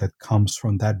calendar that comes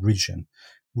from that region,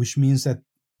 which means that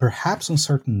perhaps on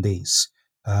certain days,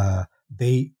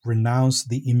 they renounce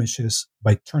the images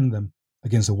by turning them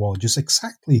against the wall, just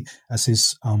exactly as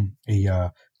is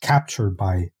captured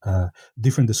by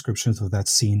different descriptions of that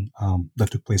scene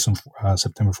that took place on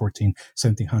September 14,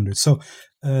 1700. So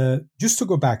just to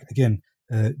go back again,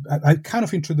 I kind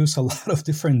of introduced a lot of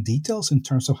different details in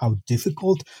terms of how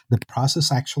difficult the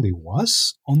process actually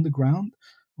was on the ground,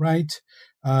 right?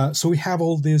 So we have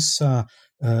all this.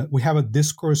 We have a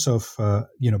discourse of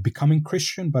becoming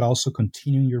Christian, but also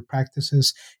continuing your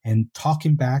practices and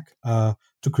talking back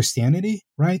to Christianity,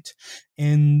 right?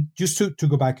 And just to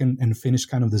go back and finish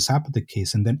kind of the Zapotec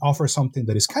case, and then offer something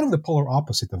that is kind of the polar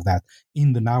opposite of that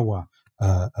in the Nahua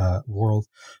world.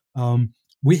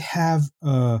 We have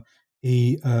of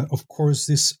course,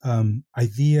 this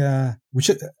idea, which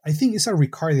I think is a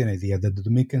Ricardian idea, that the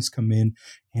Dominicans come in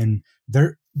and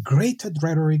they're great at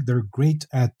rhetoric, they're great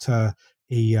at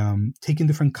taking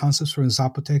different concepts from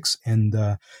Zapotecs. And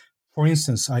for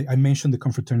instance, I mentioned the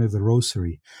Confraternity of the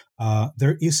Rosary.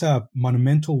 There is a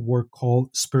monumental work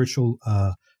called Spiritual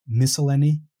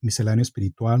Miscellany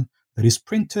Espiritual, that is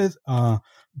printed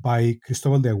by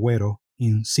Cristobal de Agüero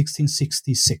in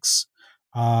 1666.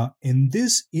 And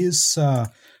this is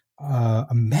a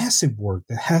massive work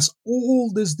that has all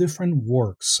these different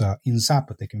works in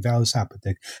Zapotec, in Valley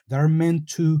Zapotec, that are meant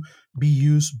to be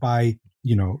used by,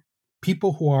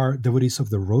 people who are devotees of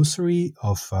the Rosary,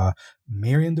 of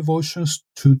Marian devotions,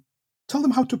 to tell them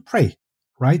how to pray,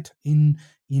 right? In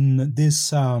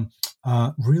this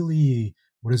really,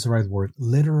 what is the right word?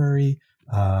 Literary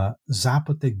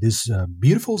Zapotec, this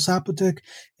beautiful Zapotec.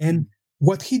 And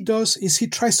what he does is he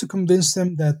tries to convince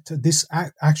them that this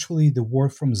actually the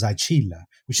word from Zachila,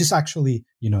 which is actually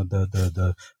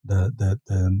the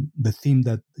theme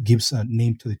that gives a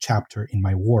name to the chapter in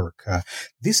my work.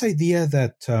 This idea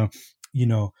that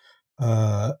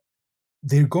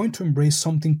they're going to embrace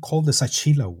something called the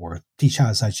Zachila word,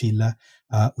 Tisha Zachila,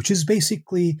 which is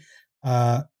basically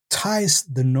ties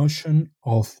the notion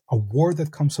of a word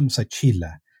that comes from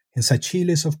Zachila. And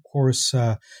Zachila is, of course,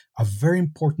 a very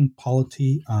important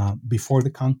polity before the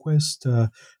conquest.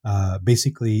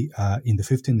 Basically, in the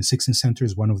 15th and 16th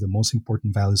centuries, one of the most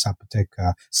important Valley Zapotec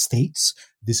states.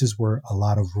 This is where a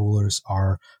lot of rulers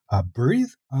are buried.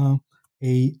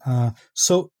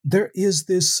 So there is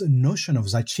this notion of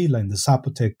Zachila in the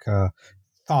Zapotec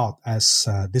thought as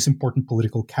this important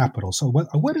political capital. So what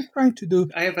I'm trying to do...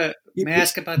 May I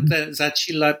ask about the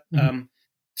Zachila?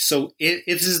 So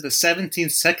this is the second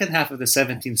half of the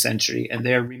 17th century, and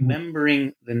they're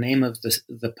remembering the name of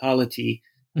the polity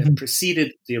that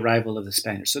preceded the arrival of the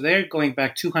Spaniards. So they're going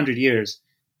back 200 years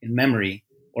in memory,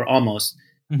 or almost.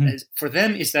 For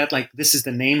them, is that like, this is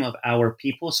the name of our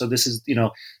people? So this is,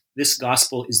 this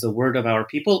gospel is the word of our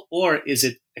people? Or is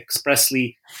it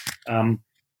expressly,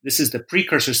 this is the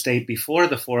precursor state before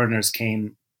the foreigners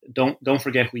came? Don't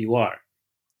forget who you are.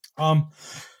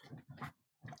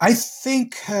 I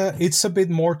think it's a bit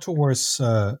more towards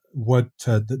what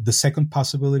the second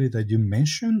possibility that you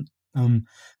mentioned.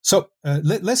 So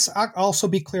let's also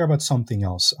be clear about something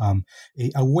else.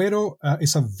 Agüero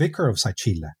is a vicar of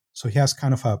Zachila, so he has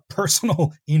kind of a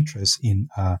personal interest in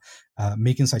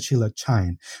making Zachila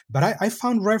shine. But I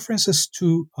found references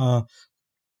to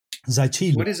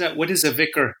Zachila. What is a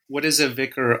vicar? What is a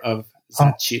vicar of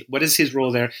Zachila? What is his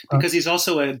role there? Because he's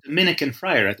also a Dominican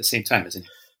friar at the same time, isn't he?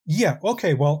 Yeah.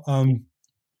 Okay. Well,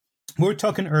 we were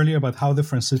talking earlier about how the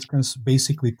Franciscans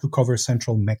basically took over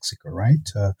central Mexico, right?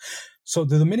 So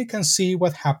the Dominicans see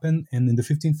what happened, and in the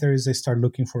 1530s, they start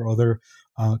looking for other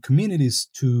communities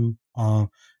to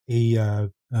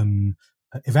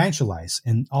evangelize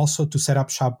and also to set up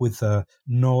shop with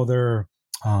no other,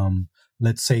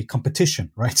 let's say,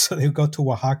 competition, right? So they go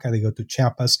to Oaxaca, they go to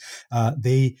Chiapas. By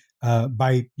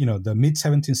the mid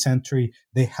 17th century,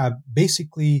 they have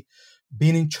basically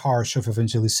been in charge of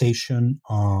evangelization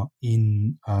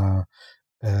in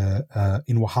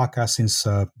Oaxaca since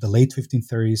the late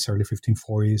 1530s, early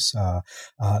 1540s.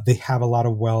 They have a lot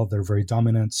of wealth. They're very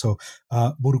dominant. So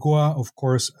Burgoa, of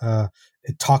course,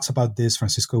 it talks about this.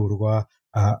 Francisco Burgoa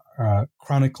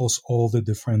chronicles all the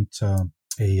different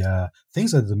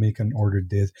things that the Dominican order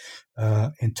did,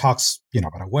 and talks,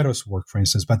 about Agüero's work, for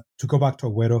instance. But to go back to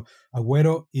Agüero,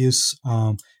 Agüero is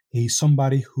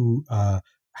somebody who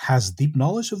has deep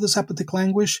knowledge of the Zapotec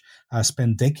language,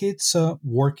 spent decades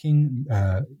working,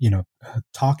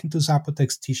 talking to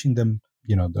Zapotecs, teaching them,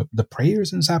 the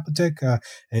prayers in Zapotec,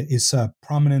 is a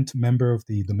prominent member of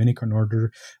the Dominican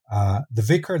order. The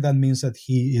vicar, that means that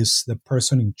he is the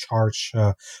person in charge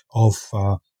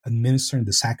of administering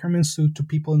the sacraments to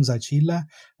people in Zachila.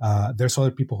 There's other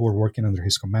people who are working under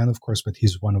his command, of course, but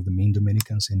he's one of the main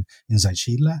Dominicans in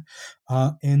Zachila.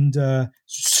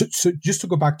 So just to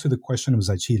go back to the question of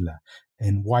Zachila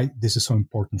and why this is so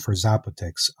important for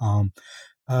Zapotecs,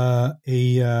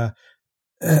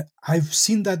 I've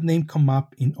seen that name come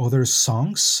up in other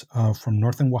songs from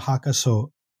northern Oaxaca.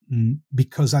 So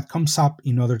because that comes up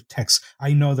in other texts,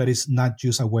 I know that it's not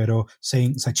just Agüero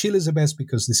saying Zachila is the best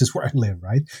because this is where I live,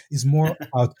 right? It's more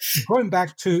about going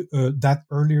back to that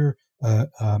earlier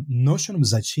notion of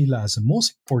Zachila as the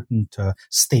most important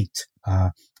state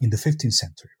in the 15th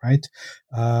century, right?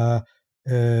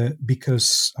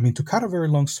 Because, to cut a very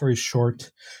long story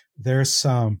short, there's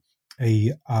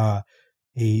somebody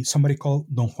called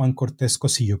Don Juan Cortés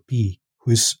Cosillopi,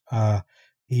 who is a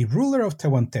ruler of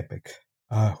Tehuantepec,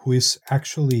 who is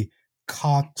actually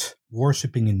caught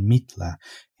worshiping in Mitla.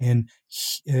 And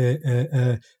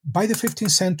by the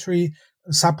 15th century,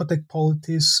 Zapotec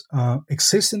polities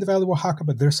exist in the Valley of Oaxaca,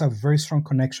 but there's a very strong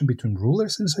connection between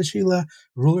rulers in Zachila,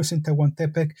 rulers in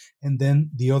Tehuantepec, and then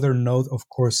the other node, of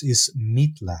course, is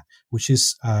Mitla, which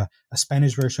is a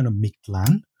Spanish version of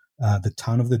Mictlan, the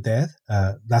town of the dead.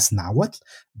 That's Nahuatl.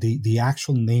 The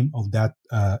actual name of that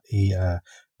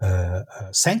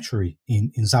sanctuary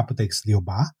in Zapotec is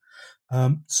Liobá.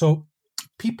 So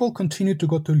people continue to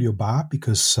go to Liobá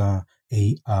because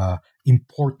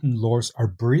important lords are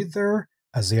buried there,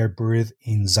 as they are buried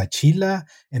in Zachila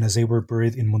and as they were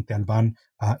buried in Monte Alban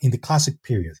in the classic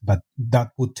period. But that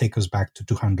would take us back to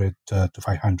 200 to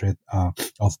 500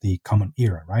 of the Common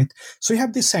Era, right? So you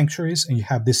have these sanctuaries and you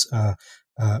have these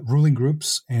ruling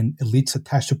groups and elites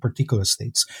attached to particular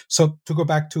states. So to go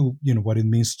back to what it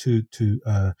means to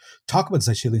talk about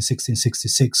Zachila in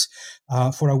 1666,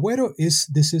 for Agüero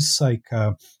this is like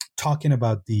talking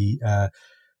about the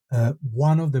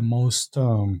one of the most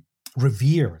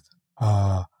revered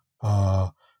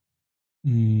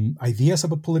ideas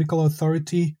about political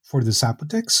authority for the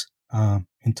Zapotecs,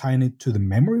 and tying it to the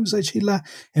memory of Zachila.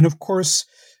 And of course,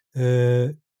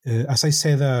 as I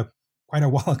said quite a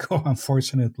while ago,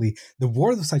 unfortunately, the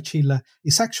word of Zachila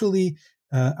is actually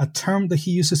a term that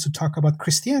he uses to talk about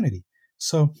Christianity.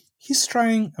 So he's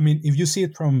trying, if you see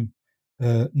it from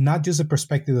not just the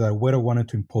perspective that Agüero wanted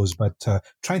to impose, but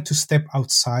trying to step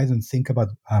outside and think about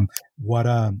what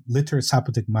a literate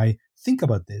Zapotec might think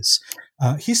about this.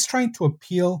 He's trying to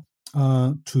appeal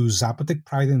to Zapotec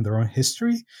pride in their own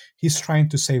history. He's trying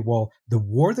to say, well, the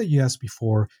word that you asked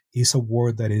before is a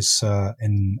word that is,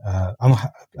 I'm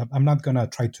not going to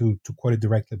try to quote it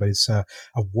directly, but it's a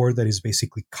word that is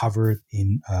basically covered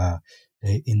in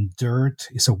dirt.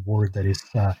 It's a word that is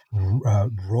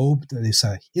robed, that is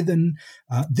hidden.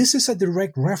 This is a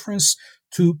direct reference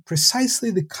to precisely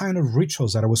the kind of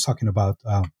rituals that I was talking about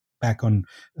back on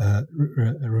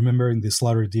remembering the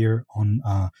slaughtered deer on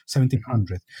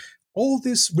 1700. All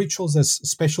these rituals that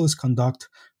specialists conduct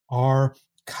are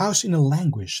couched in a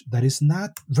language that is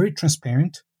not very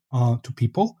transparent to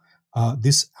people.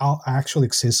 This actually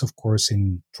exists, of course,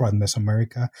 throughout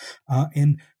Mesoamerica.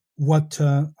 And what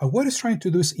Agüero is trying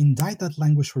to do is indict that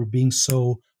language for being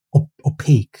so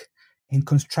opaque, and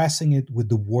contrasting it with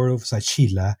the word of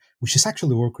Zachila, which is actually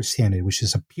the word Christianity, which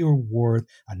is a pure word,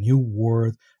 a new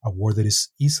word, a word that is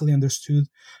easily understood.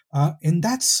 And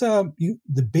that's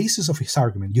the basis of his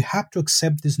argument. You have to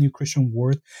accept this new Christian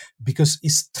word because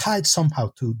it's tied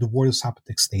somehow to the word of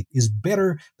Zapotec state. It's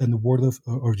better than the word of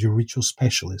your ritual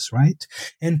specialist, right?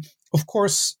 And of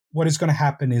course, what is going to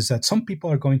happen is that some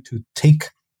people are going to take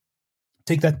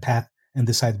that path and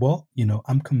decide, well,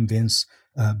 I'm convinced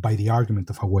by the argument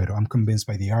of Agüero. I'm convinced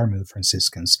by the argument of the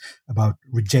Franciscans about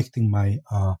rejecting my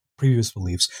previous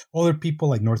beliefs. Other people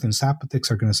like Northern Zapotecs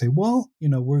are going to say, well,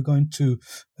 we're going to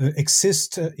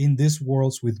exist in these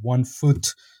worlds with one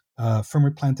foot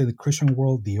firmly planted in the Christian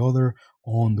world, the other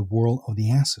on the world of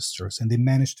the ancestors. And they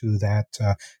managed to do that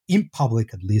in public,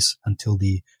 at least until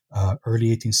the early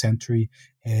 18th century.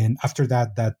 And after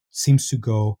that, that seems to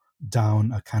go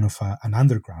down a kind of an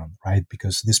underground, right?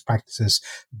 Because these practices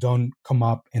don't come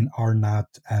up and are not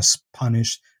as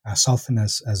punished as often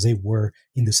as they were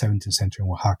in the 17th century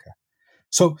in Oaxaca.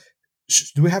 So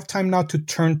do we have time now to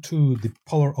turn to the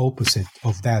polar opposite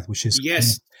of that, which is...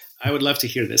 Yes, I would love to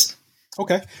hear this.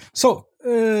 Okay. So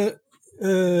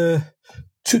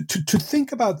to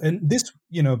think about, and this,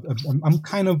 I'm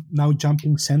kind of now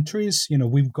jumping centuries.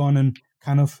 We've gone and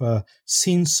kind of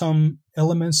seen some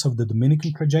elements of the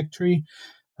Dominican trajectory.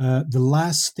 The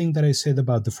last thing that I said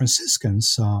about the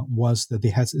Franciscans was that they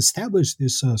had established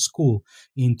this school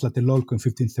in Tlatelolco in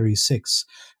 1536.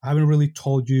 I haven't really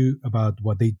told you about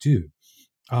what they do.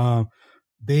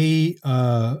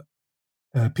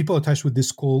 People attached with this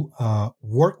school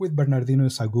work with Bernardino de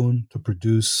Sahagún to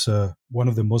produce one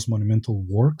of the most monumental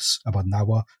works about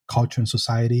Nahua culture and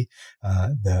society,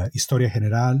 the Historia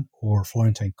General or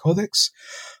Florentine Codex.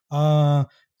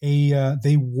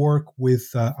 They work with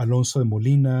Alonso de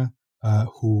Molina,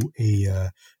 who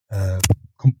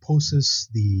composes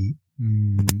the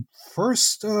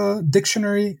first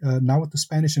dictionary, Nahuatl to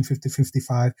Spanish in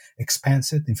 1555,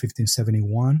 expands it in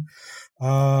 1571.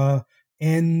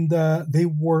 And they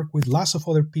work with lots of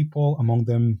other people, among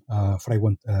them Fray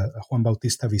Juan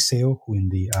Bautista Viseo, who in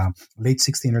the late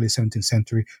 16th, early 17th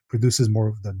century produces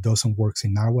more than a dozen works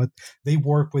in Nahuatl. They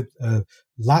work with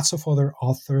lots of other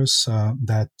authors.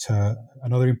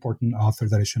 Another important author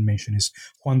that I should mention is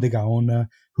Juan de Gaona,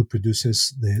 who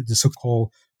produces the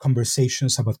so-called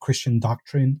Conversations about Christian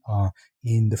Doctrine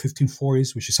in the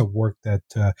 1540s, which is a work that,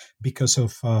 because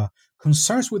of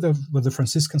concerns with what the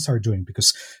Franciscans are doing,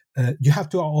 because you have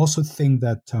to also think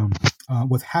that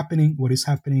what is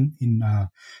happening in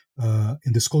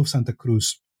the School of Santa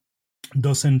Cruz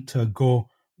doesn't go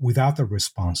without a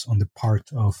response on the part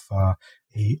of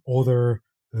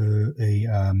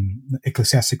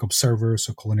ecclesiastic observers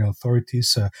or colonial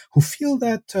authorities who feel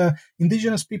that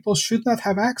indigenous people should not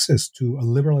have access to a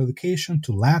liberal education,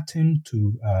 to Latin,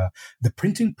 to the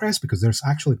printing press, because there's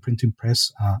actually a printing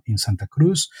press in Santa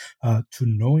Cruz, to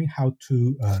knowing how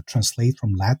to translate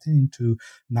from Latin into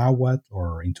Nahuatl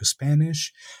or into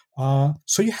Spanish.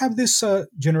 So you have this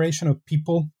generation of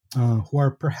people who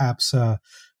are perhaps...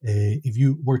 if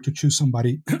you were to choose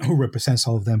somebody who represents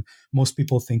all of them, most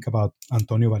people think about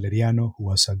Antonio Valeriano, who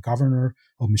was a governor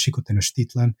of Mexico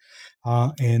Tenochtitlan,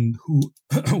 and who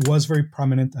was very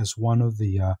prominent as one of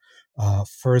the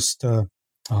first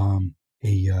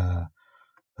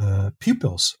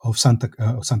pupils of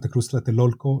Santa Cruz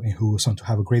Tlatelolco, and who was on to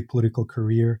have a great political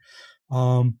career.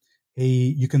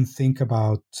 You can think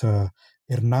about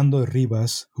Hernando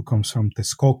Rivas, who comes from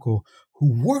Texcoco, who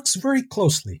works very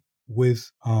closely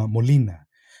with Molina.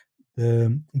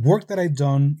 The work that I've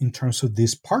done in terms of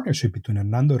this partnership between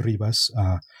Hernando Rivas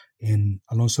and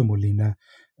Alonso Molina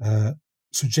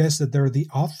suggests that they're the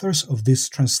authors of this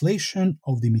translation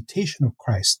of the Imitation of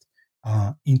Christ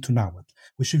into Nahuatl,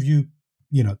 which, if you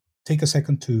take a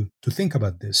second to think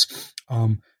about this,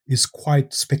 is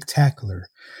quite spectacular.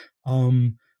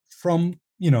 From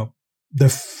the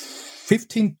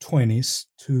 1520s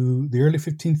to the early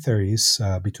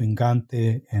 1530s, between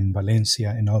Gante and Valencia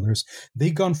and others,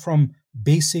 they've gone from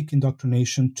basic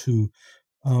indoctrination to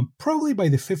probably by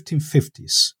the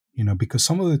 1550s, because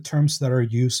some of the terms that are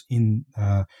used in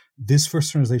this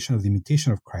first translation of the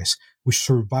Imitation of Christ, which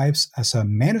survives as a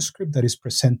manuscript that is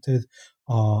presented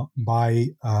by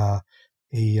a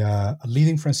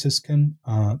leading Franciscan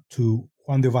to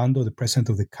Juan de Ovando, the president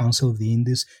of the Council of the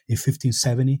Indies, in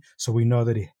 1570. So we know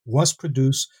that it was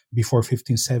produced before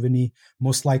 1570,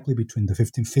 most likely between the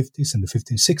 1550s and the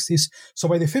 1560s. So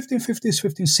by the 1550s,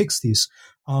 1560s,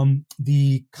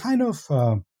 the kind of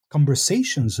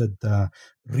conversations that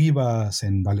Rivas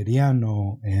and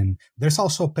Valeriano, and there's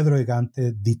also Pedro de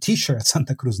Gante, the teacher at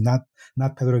Santa Cruz, not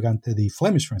Pedro de Gante, the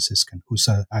Flemish Franciscan, who's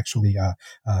actually a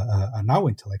now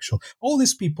intellectual. All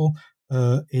these people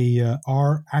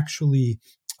are actually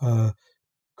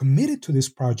committed to this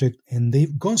project, and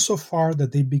they've gone so far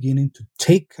that they're beginning to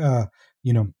take,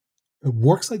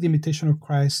 works like the Imitation of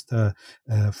Christ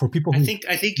for people who...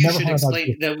 I think you should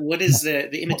explain what is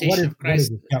the Imitation of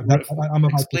Christ.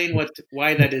 Explain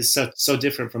why that is so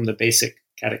different from the basic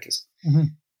catechism. Mm-hmm.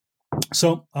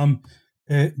 So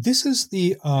this is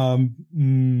the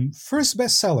first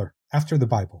bestseller after the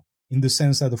Bible in the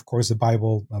sense that, of course, the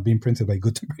Bible being printed by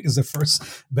Gutenberg is the first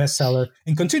bestseller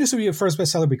and continues to be the first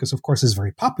bestseller because, of course, it's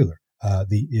very popular.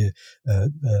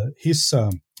 His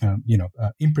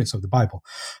imprints of the Bible,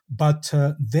 but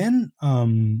then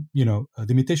The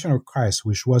Imitation of Christ,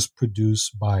 which was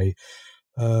produced by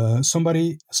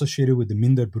somebody associated with the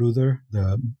Minderbruder,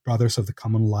 the Brothers of the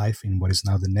Common Life in what is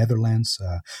now the Netherlands,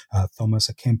 Thomas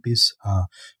à Kempis,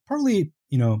 probably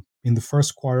in the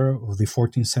first quarter of the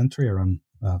 14th century, around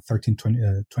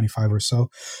 1325 or so,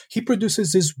 he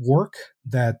produces this work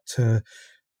that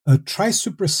tries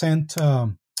to present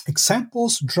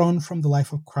examples drawn from the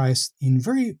life of Christ in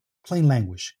very plain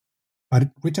language,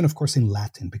 but written, of course, in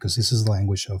Latin, because this is the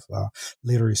language of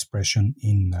later expression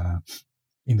in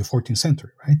the 14th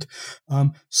century, right?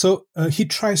 So he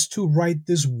tries to write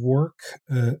this work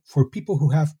for people who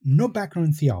have no background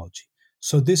in theology.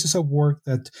 So this is a work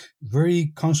that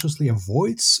very consciously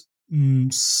avoids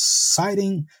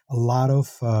citing a lot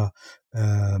of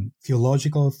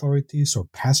theological authorities or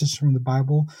passages from the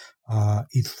Bible.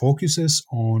 It focuses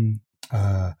on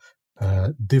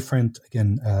different,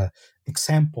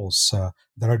 examples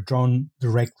that are drawn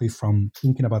directly from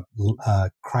thinking about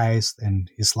Christ and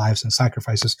his lives and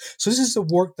sacrifices. So this is a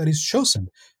work that is chosen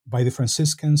by the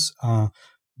Franciscans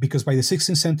because by the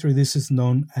 16th century, this is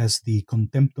known as the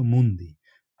Contempto Mundi,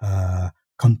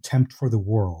 contempt for the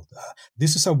world.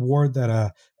 This is a word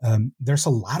that there's a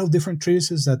lot of different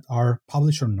treatises that are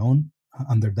published or known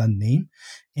under that name.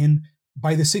 And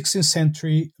by the 16th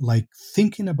century, like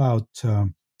thinking about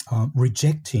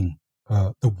rejecting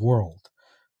the world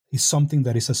is something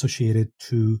that is associated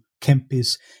to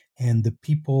Kempis and the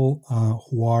people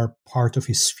who are part of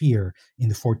his sphere in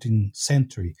the 14th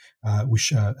century,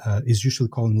 which is usually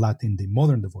called in Latin the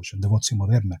modern devotion, Devotio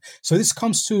Moderna. So this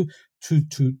comes to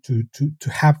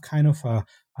have kind of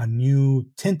a new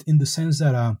tint in the sense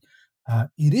that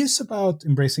it is about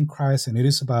embracing Christ and it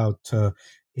is about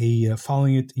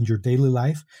following it in your daily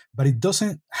life, but it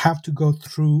doesn't have to go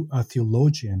through a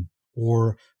theologian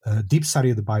or a deep study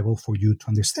of the Bible for you to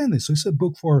understand it. So it's a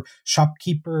book for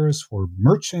shopkeepers, for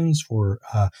merchants, for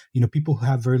people who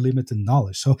have very limited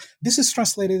knowledge. So this is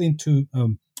translated into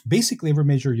basically every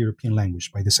major European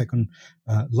language by the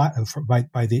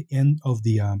by the end of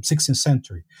the 16th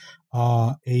century.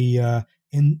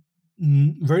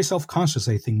 Very self-conscious,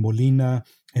 I think, Molina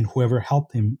and whoever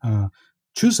helped him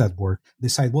choose that word,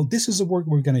 decide, well, this is a word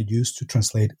we're going to use to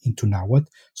translate into Nahuatl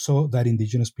so that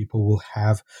indigenous people will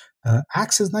have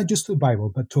access not just to the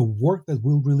Bible, but to a work that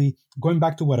will really, going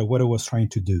back to what Agüero was trying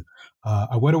to do.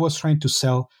 Agüero was trying to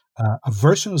sell a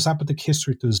version of Zapotec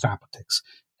history to Zapotecs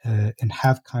and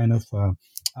have kind of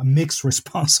a mixed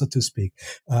response, so to speak.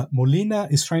 Molina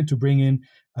is trying to bring in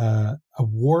a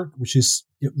work which is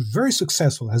very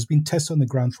successful, has been tested on the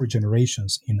ground for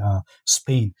generations in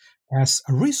Spain, as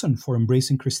a reason for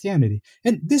embracing Christianity.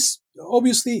 And this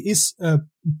obviously is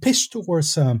pitched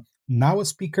towards Nahuatl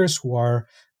speakers who are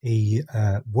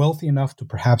wealthy enough to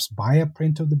perhaps buy a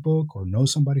print of the book or know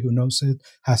somebody who knows it,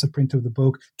 has a print of the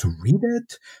book, to read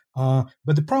it.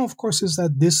 But the problem, of course, is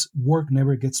that this work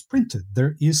never gets printed.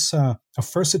 There is a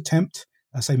first attempt.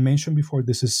 As I mentioned before,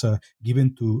 this is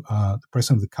given to the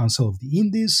president of the Council of the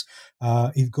Indies.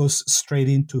 It goes straight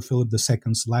into Philip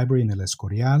II's library in El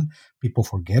Escorial. People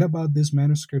forget about this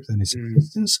manuscript and its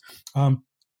existence. By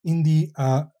the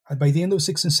end of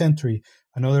the 16th century,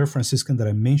 another Franciscan that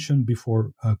I mentioned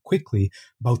before quickly,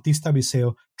 Bautista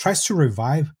Viseo, tries to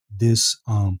revive this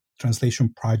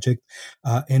translation project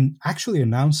and actually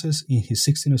announces in his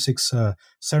 1606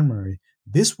 ceremony,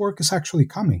 this work is actually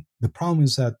coming. The problem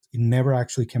is that it never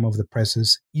actually came off the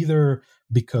presses, either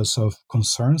because of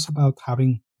concerns about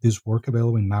having this work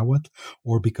available in Nahuatl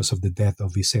or because of the death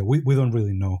of Viseo. We don't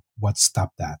really know what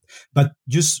stopped that. But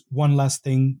just one last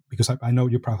thing, because I know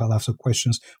you probably have lots of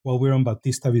questions while we're on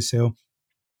Bautista Viseo.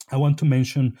 I want to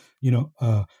mention,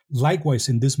 likewise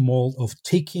in this mold of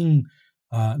taking,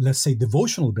 let's say,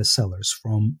 devotional bestsellers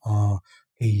from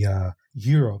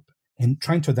Europe and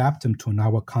trying to adapt them to a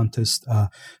Nahuatl context,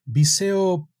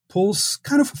 Viseo pulls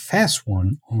kind of a fast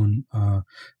one on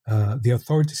the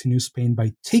authorities in New Spain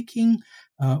by taking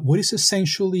what is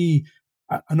essentially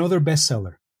another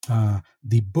bestseller,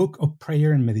 the Book of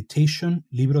Prayer and Meditation,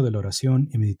 Libro de la Oración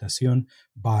y Meditación,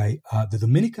 by the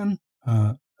Dominican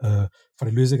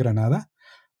Fray Luis de Granada.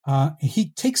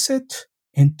 He takes it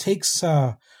and takes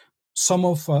some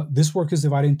of this work is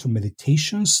divided into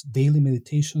meditations, daily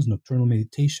meditations, nocturnal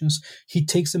meditations. He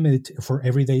takes for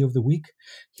every day of the week.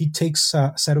 He takes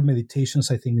a set of meditations,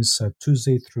 I think is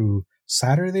Tuesday through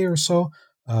Saturday or so,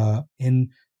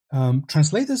 and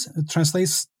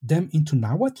translates them into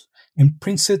Nahuatl and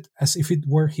prints it as if it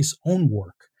were his own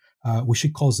work. which he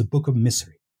calls the Book of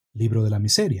Misery, Libro de la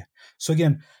Miseria. So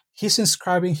again, he's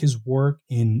inscribing his work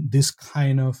in this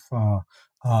kind of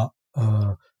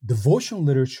devotional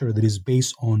literature that is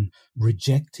based on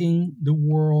rejecting the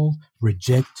world,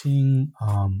 rejecting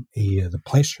the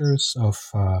pleasures of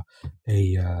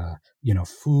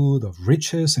food, of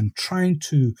riches, and trying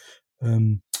to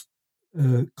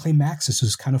claim access to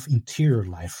this kind of interior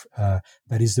life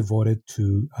that is devoted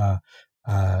to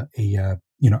a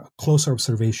closer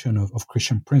observation of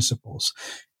Christian principles.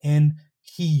 And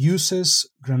he uses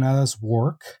Granada's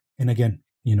work, and again,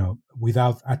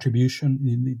 without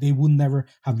attribution, they would never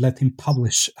have let him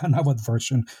publish an Nahuatl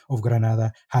version of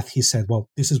Granada had he said, well,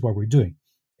 this is what we're doing.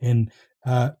 And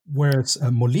whereas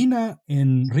Molina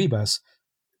and Ribas,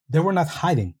 they were not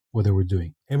hiding what they were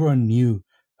doing. Everyone knew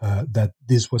that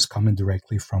this was coming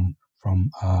directly from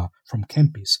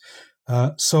Kempis.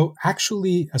 So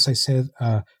actually, as I said,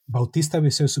 Bautista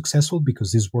was so successful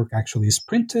because this work actually is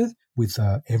printed with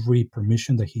every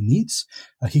permission that he needs.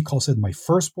 He calls it My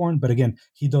Firstborn, but again,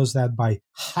 he does that by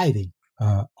hiding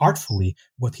artfully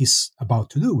what he's about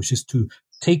to do, which is to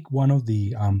take one of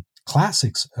the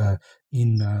classics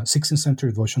in 16th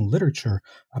century devotional literature,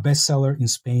 a bestseller in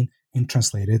Spain, and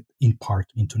translate it in part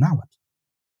into Nahuatl.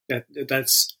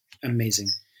 That's amazing.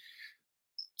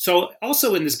 So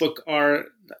also in this book are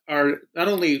not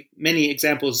only many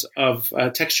examples of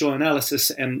textual analysis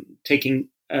and taking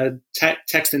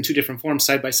text in two different forms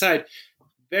side by side,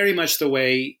 very much the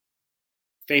way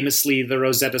famously the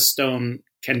Rosetta Stone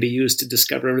can be used to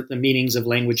discover the meanings of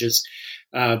languages.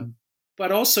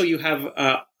 But also you have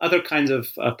other kinds of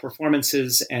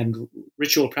performances and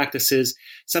ritual practices,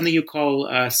 something you call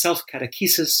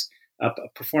self-catechesis, a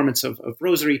performance of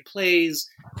rosary plays,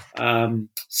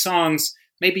 songs.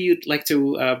 Maybe you'd like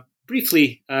to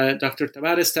briefly, Dr.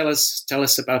 Tabares, tell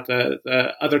us about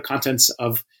the other contents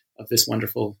of this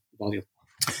wonderful volume.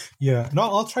 Yeah, no,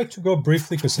 I'll try to go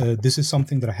briefly because this is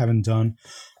something that I haven't done,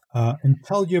 and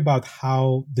tell you about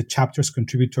how the chapters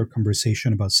contribute to our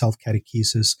conversation about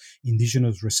self-catechesis,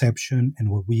 indigenous reception, and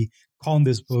what we call in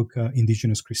this book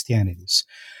indigenous Christianities.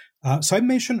 So I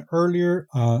mentioned earlier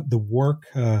the work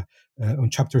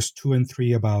on chapters 2 and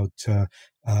 3 about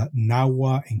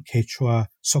Nahua and Quechua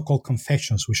so-called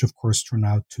confessions, which of course turn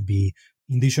out to be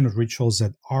indigenous rituals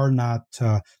that are not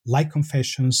like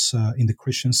confessions in the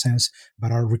Christian sense,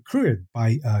 but are recruited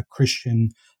by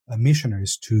Christian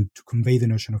missionaries to convey the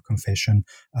notion of confession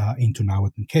into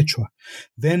Nahuatl and Quechua.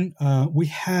 Then we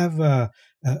have a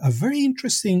very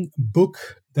interesting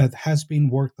book that has been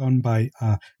worked on by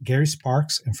Gary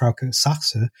Sparks and Frauke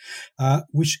Sachse,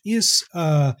 which is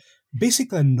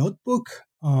basically a notebook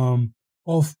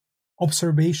of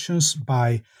observations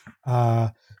by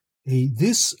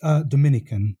this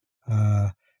Dominican,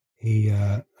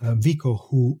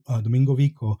 Domingo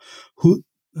Vico, who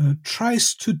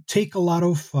tries to take a lot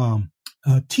of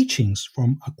teachings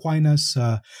from Aquinas'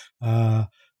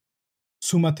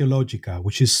 Summa Theologica,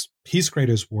 which is his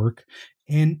greatest work,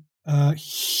 and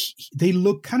they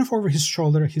look kind of over his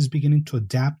shoulder. He's beginning to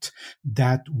adapt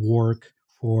that work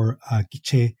for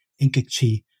Quiché and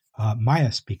Quechí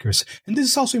Maya speakers. And this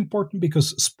is also important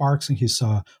because Sparks in his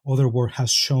other work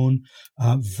has shown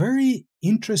very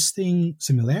interesting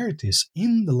similarities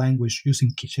in the language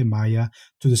using Quiché Maya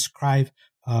to describe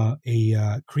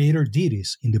creator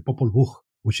deities in the Popol Vuh,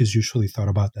 which is usually thought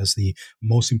about as the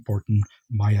most important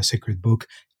Maya sacred book,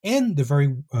 and the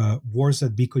very words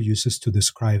that Vico uses to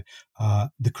describe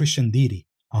the Christian deity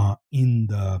in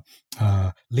the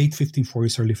late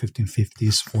 1540s, early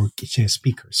 1550s for Quiché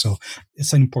speakers. So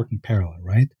it's an important parallel,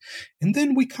 right? And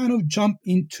then we kind of jump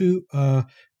into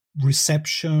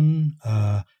reception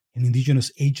and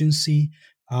indigenous agency,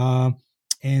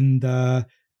 and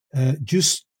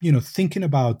just thinking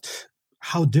about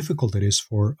how difficult it is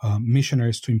for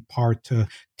missionaries to impart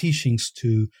teachings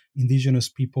to indigenous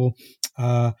people,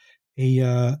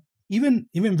 even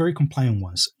very compliant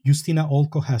ones. Justina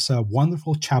Olco has a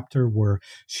wonderful chapter where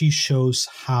she shows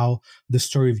how the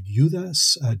story of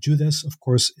Judas, of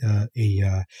course,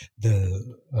 the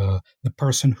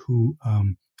person who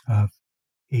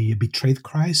betrayed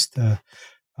Christ,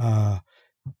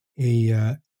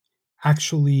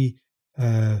 actually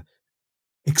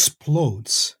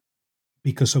explodes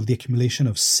because of the accumulation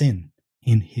of sin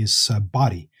in his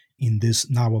body in this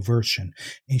Nahua version.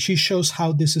 And she shows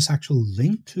how this is actually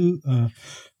linked to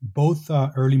both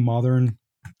early modern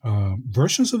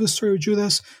versions of the story of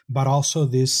Judas, but also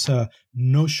this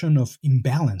notion of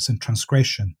imbalance and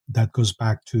transgression that goes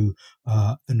back to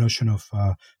the notion of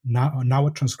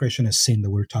Nahua transgression as sin that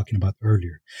we were talking about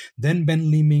earlier. Then Ben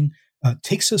Leeming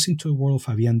takes us into the world of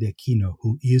Fabian de Aquino,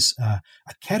 who is a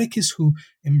catechist who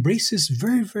embraces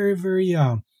very, very, very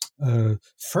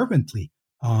fervently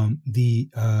the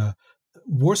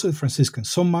words of the Franciscans,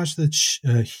 so much that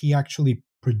he actually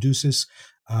produces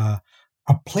a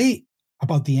play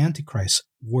about the Antichrist,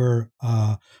 where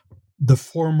the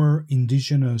former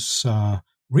indigenous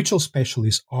ritual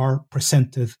specialists are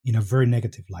presented in a very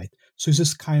negative light. So it's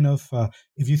this kind of,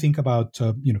 if you think about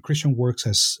Christian works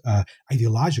as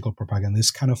ideological propaganda,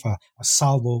 it's kind of a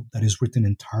salvo that is written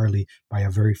entirely by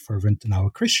a very fervent now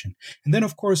Christian. And then,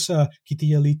 of course,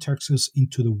 Quitilla Lee takes us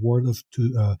into the world of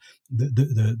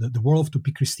the world of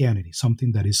Tupi Christianity,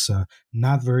 something that is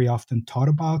not very often taught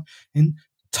about, and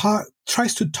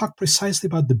tries to talk precisely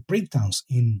about the breakdowns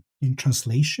in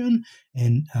translation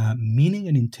and meaning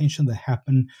and intention that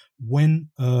happen when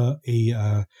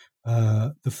the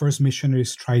first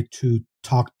missionaries tried to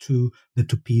talk to the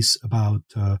Tupis about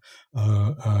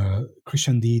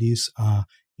Christian deities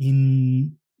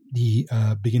in the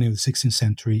beginning of the 16th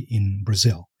century in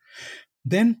Brazil.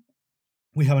 Then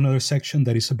we have another section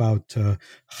that is about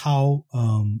how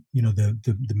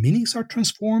the meanings are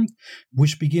transformed,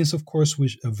 which begins, of course,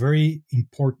 with a very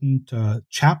important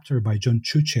chapter by John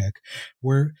Chuchek,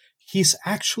 where he's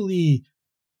actually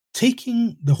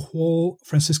taking the whole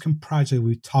Franciscan project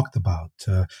we talked about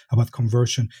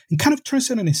conversion, and kind of turns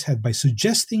it on its head by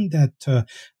suggesting that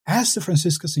as the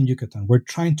Franciscans in Yucatan were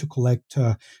trying to collect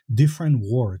different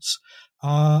words,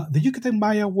 the Yucatec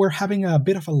Maya were having a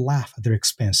bit of a laugh at their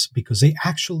expense, because they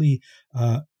actually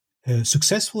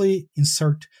successfully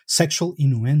insert sexual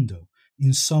innuendo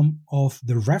in some of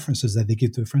the references that they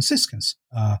give to the Franciscans.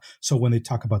 So when they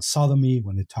talk about sodomy,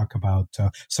 when they talk about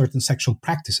certain sexual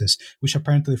practices, which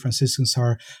apparently the Franciscans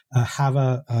have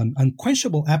an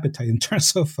unquenchable appetite in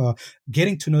terms of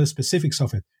getting to know the specifics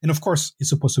of it. And of course,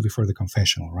 it's supposed to be for the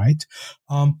confessional, right?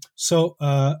 So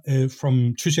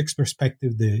from Chuchek's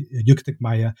perspective, the Yucatec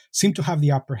Maya seem to have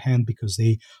the upper hand because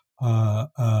they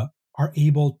are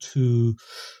able to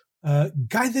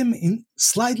guide them in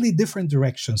slightly different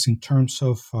directions in terms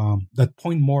of that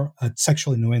point more at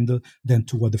sexual innuendo than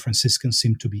to what the Franciscans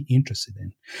seem to be interested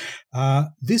in.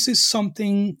 This is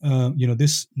something,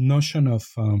 this notion of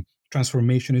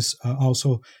transformation is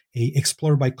also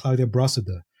explored by Claudia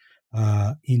Broseda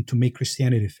in To Make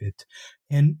Christianity Fit.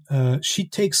 And she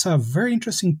takes a very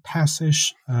interesting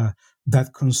passage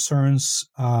that concerns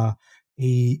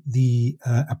the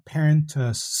apparent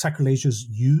sacrilegious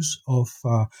use of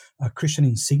Christian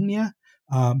insignia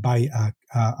by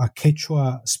a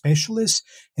Quechua specialist,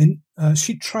 and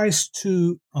she tries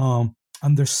to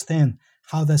understand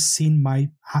how the scene might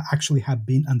actually have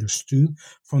been understood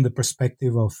from the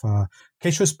perspective of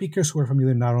Quechua speakers who are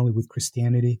familiar not only with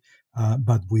Christianity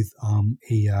but with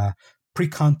a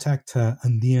pre-contact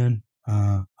Andean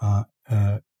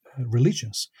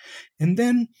religions. And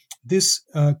then this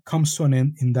comes to an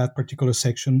end in that particular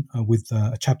section with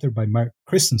a chapter by Mark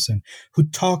Christensen, who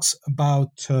talks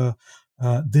about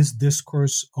this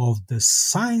discourse of the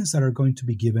signs that are going to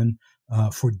be given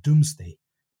for doomsday.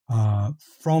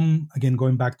 From, again,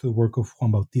 going back to the work of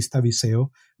Juan Bautista Viseo,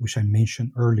 which I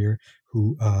mentioned earlier,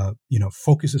 who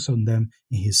focuses on them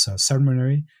in his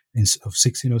seminary of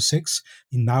 1606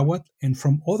 in Nahuatl, and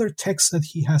from other texts that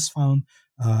he has found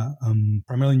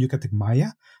primarily in Yucatec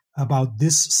Maya, about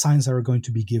these signs that are going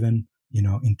to be given,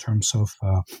 in terms of,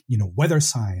 weather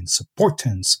signs,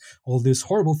 portents, all these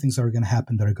horrible things that are going to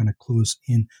happen that are going to clue us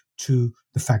into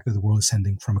the fact that the world is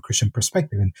ending from a Christian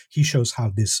perspective. And he shows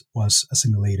how this was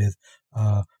assimilated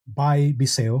by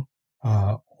Viseo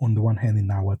on the one hand in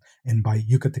Nahuatl, and by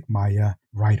Yucatec Maya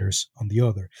writers on the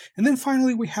other. And then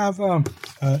finally we have,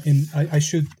 and I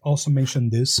should also mention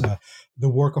this, the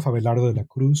work of Abelardo de la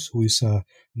Cruz, who is a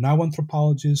now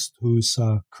anthropologist, who is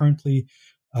currently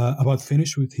about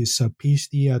finished with his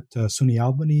PhD at SUNY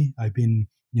Albany. I've been,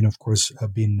 of course,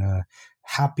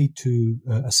 happy to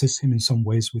assist him in some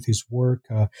ways with his work.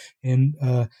 And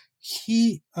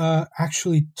he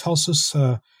actually tells us,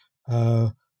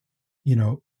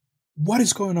 what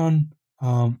is going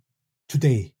on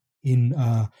today in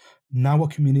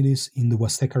Nahua communities in the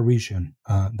Huasteca region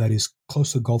that is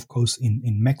close to the Gulf Coast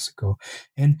in Mexico,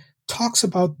 and talks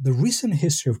about the recent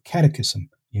history of catechism.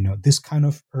 This kind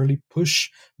of early push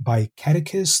by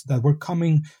catechists that were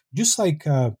coming, just like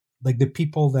the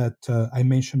people that I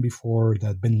mentioned before,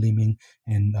 that Ben Liming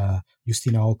and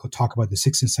Justina Olco talk about the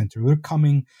 16th century. We're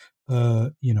coming,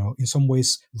 in some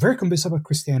ways, very convinced about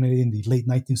Christianity in the late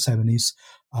 1970s.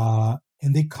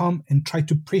 And they come and try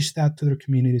to preach that to their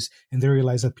communities, and they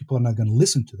realize that people are not going to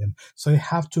listen to them. So they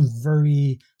have to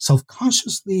very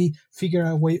self-consciously figure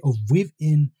out a way of weave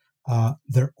in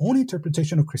their own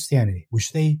interpretation of Christianity,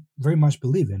 which they very much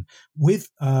believe in, with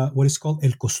what is called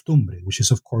el costumbre, which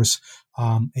is, of course,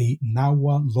 a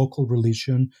Nahua local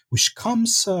religion, which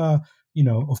comes,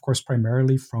 of course,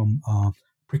 primarily from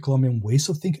pre-Columbian ways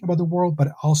of thinking about the world, but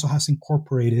it also has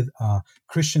incorporated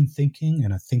Christian thinking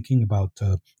and a thinking about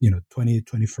 20th,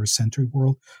 21st century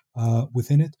world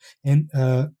within it. And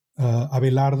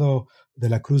Abelardo de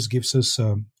la Cruz gives us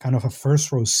kind of a first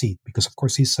row seat because, of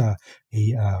course, he's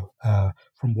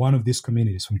from one of these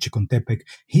communities, from Chicontepec.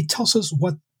 He tells us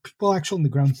what people actually on the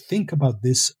ground think about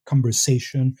this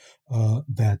conversation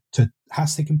that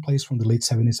has taken place from the late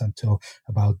 70s until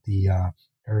about the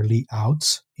early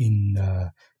outs in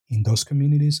those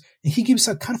communities. And he gives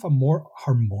a kind of a more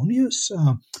harmonious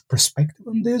perspective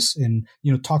on this, and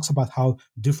talks about how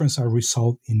differences are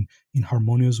resolved in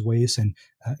harmonious ways, and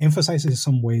emphasizes in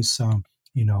some ways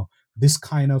this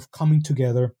kind of coming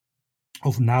together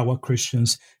of Nahua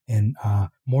Christians and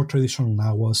more traditional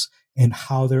Nahuas, and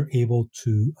how they're able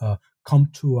to come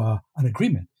to an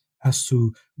agreement as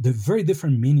to the very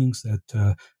different meanings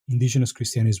that indigenous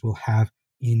Christianities will have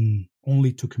in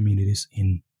only two communities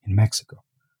in Mexico.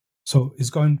 So it's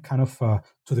going kind of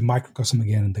to the microcosm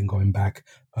again, and then going back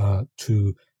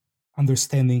to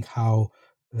understanding how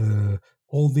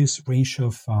all this range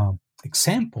of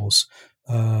examples,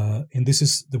 and this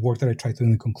is the work that I try to do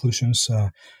in the conclusions,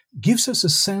 gives us a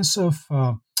sense of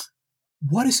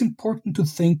what is important to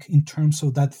think in terms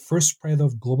of that first spread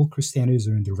of global Christianity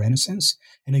during the Renaissance.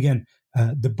 And again,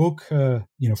 the book,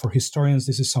 for historians,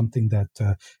 this is something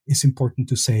that is important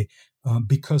to say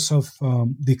because of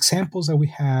the examples that we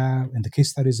have and the case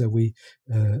studies that we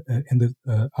ended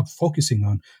up focusing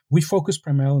on. We focus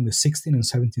primarily on the 16th and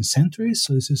 17th centuries.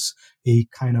 So this is a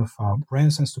kind of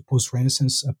Renaissance to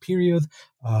post-Renaissance period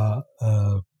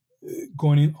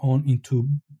going on into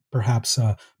perhaps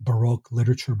Baroque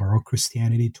literature, Baroque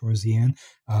Christianity towards the end.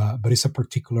 But it's a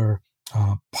particular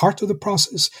part of the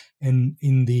process. And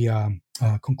in the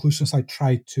conclusions, I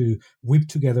try to whip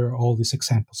together all these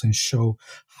examples and show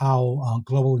how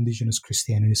global indigenous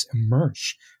Christianities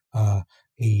emerge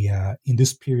in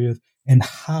this period, and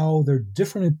how they're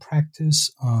differently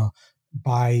practiced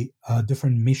by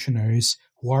different missionaries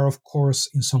who are, of course,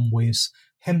 in some ways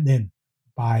hemmed in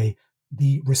by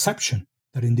the reception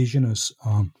that indigenous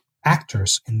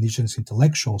actors, indigenous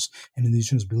intellectuals, and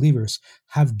indigenous believers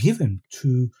have given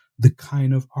to the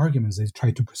kind of arguments they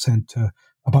try to present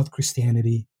about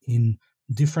Christianity in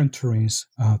different terrains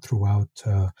throughout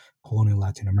colonial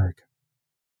Latin America.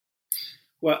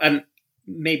 Well, and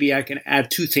maybe I can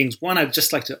add two things. One, I'd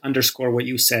just like to underscore what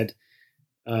you said,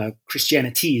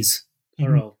 Christianities,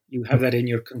 plural. Mm-hmm. You have that in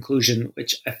your conclusion,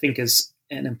 which I think is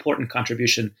an important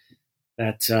contribution,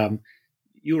 that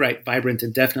you write, vibrant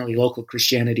and definitely local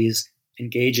Christianities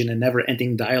engage in a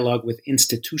never-ending dialogue with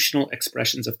institutional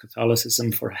expressions of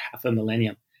Catholicism for half a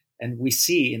millennium. And we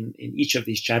see in each of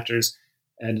these chapters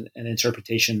an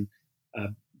interpretation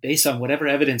based on whatever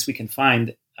evidence we can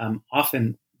find,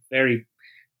 often very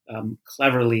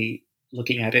cleverly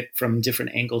looking at it from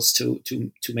different angles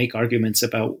to make arguments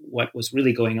about what was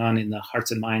really going on in the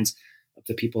hearts and minds of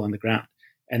the people on the ground.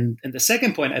 And the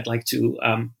second point I'd like to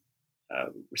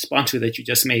respond to that you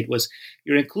just made was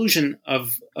your inclusion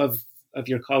of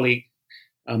your colleague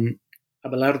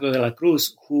Abelardo de la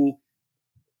Cruz, who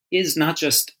is not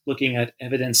just looking at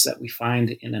evidence that we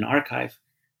find in an archive,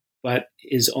 but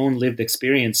his own lived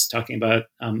experience, talking about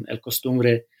el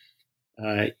costumbre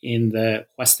in the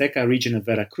Huasteca region of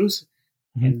Veracruz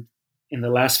in the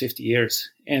last 50 years.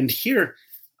 And here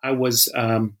I was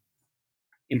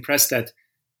impressed that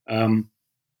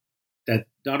that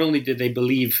not only did they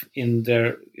believe in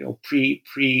their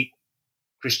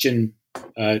pre-Christian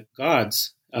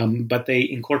gods, but they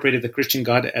incorporated the Christian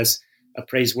God as a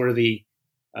praiseworthy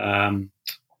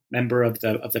member of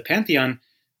the pantheon.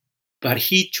 But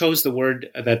he chose the word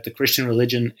that the Christian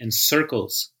religion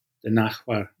encircles the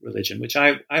Nahua religion, which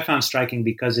I found striking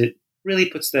because it really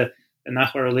puts the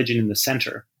Nahua religion in the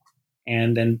center,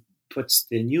 and then puts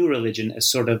the new religion as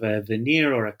sort of a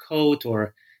veneer or a coat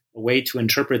or a way to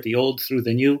interpret the old through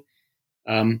the new.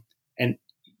 And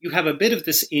you have a bit of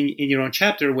this in your own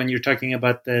chapter when you're talking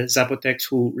about the Zapotecs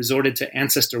who resorted to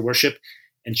ancestor worship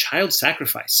and child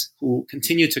sacrifice, who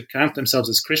continue to count themselves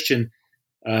as Christian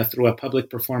through a public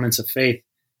performance of faith,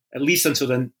 at least until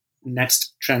the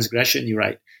next transgression, you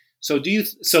write.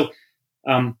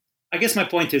 I guess my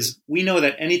point is, we know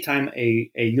that anytime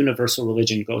a universal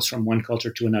religion goes from one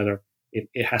culture to another,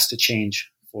 it has to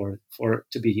change for it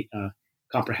to be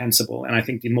comprehensible. And I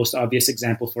think the most obvious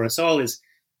example for us all is,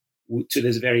 to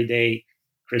this very day,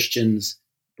 Christians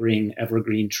bring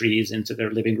evergreen trees into their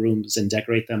living rooms and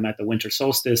decorate them at the winter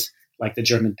solstice, like the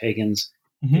German pagans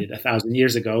did 1,000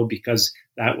 years ago, because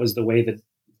that was the way that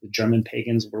the German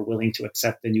pagans were willing to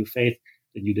accept the new faith.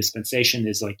 The new dispensation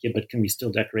is like, yeah, but can we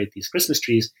still decorate these Christmas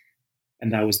trees?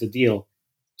 And that was the deal.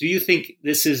 Do you think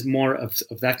this is more of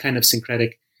that kind of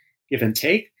syncretic give and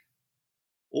take?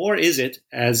 Or is it,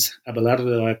 as Abelardo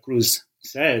de la Cruz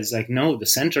says, like, no, the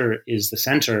center is the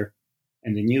center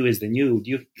and the new is the new?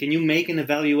 Can you make an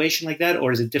evaluation like that?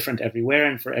 Or is it different everywhere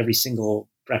and for every single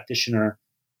practitioner?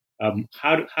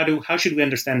 How should we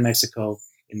understand Mexico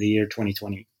in the year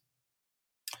 2020?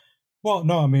 Well,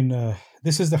 no, I mean,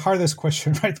 this is the hardest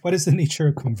question, right? What is the nature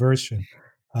of conversion?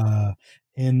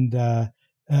 And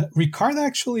Ricard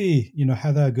actually,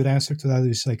 had a good answer to that.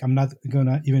 It's like, I'm not going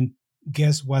to even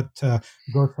guess what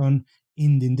goes on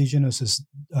in the indigenous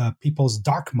people's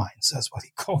dark minds. That's what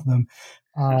he called them.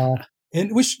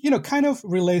 And which, kind of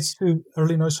relates to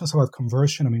early notions about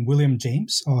conversion. I mean, William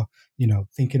James,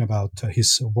 thinking about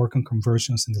his work on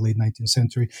conversions in the late 19th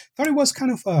century, thought it was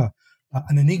kind of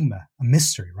an enigma, a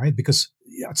mystery, right? Because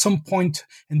at some point,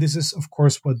 and this is, of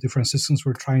course, what the Franciscans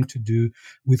were trying to do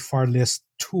with far less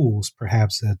tools,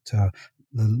 perhaps, that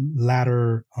the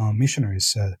latter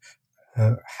missionaries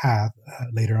had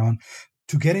later on,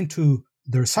 to get into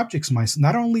their subjects' minds,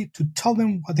 not only to tell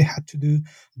them what they had to do,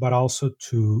 but also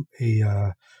to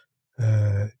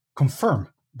confirm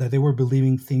that they were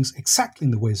believing things exactly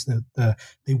in the ways that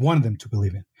they wanted them to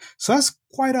believe in. So that's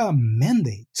quite a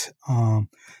mandate.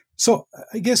 So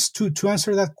I guess to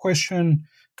answer that question,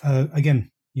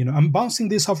 again, I'm bouncing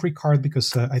this off Ricard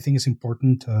because I think it's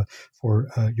important for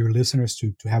your listeners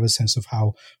to have a sense of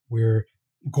how we're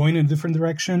going in a different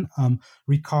direction.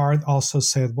 Ricard also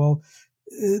said, well,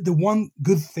 the one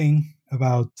good thing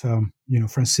about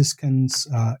Franciscans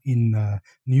in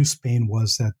New Spain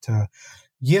was that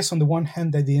yes, on the one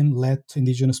hand, they didn't let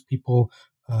indigenous people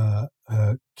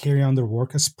carry on their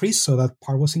work as priests, so that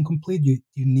part was incomplete. You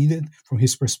needed, from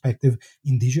his perspective,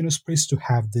 indigenous priests to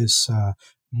have this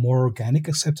more organic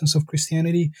acceptance of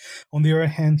Christianity. On the other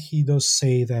hand, he does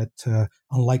say that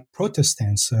unlike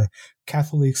Protestants,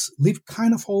 Catholics leave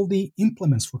kind of all the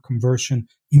implements for conversion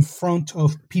in front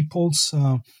of people's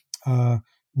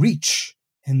reach,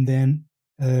 and then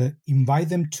invite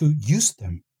them to use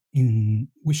them in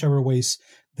whichever ways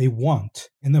they want.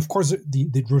 And of course,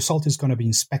 the result is going to be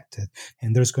inspected,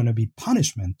 and there's going to be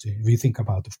punishment. If you think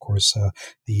about, of course,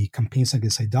 the campaigns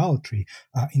against idolatry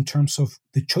in terms of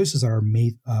the choices that are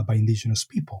made by indigenous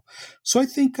people. So I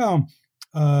think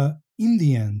in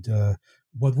the end,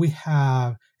 what we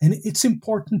have, and it's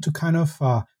important to kind of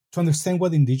to understand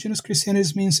what indigenous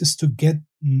Christianity means, is to get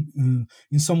in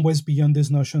some ways beyond this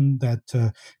notion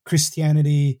that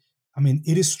Christianity, I mean,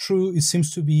 it is true, it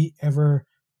seems to be an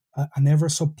ever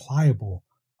so pliable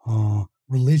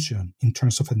religion in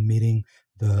terms of admitting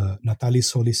the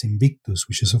Natalis Solis Invictus,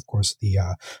 which is, of course, the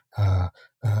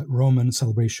Roman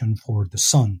celebration for the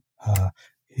sun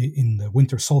in the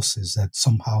winter solstice, that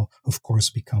somehow, of course,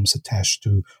 becomes attached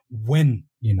to when,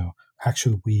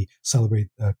 actually we celebrate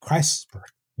Christ's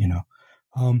birth,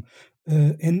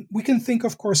 and we can think,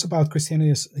 of course, about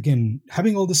Christianity as, again,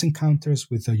 having all these encounters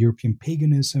with European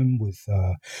paganism, with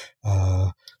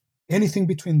anything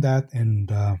between that and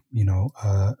 19th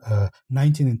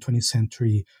and 20th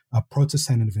century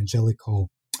Protestant and evangelical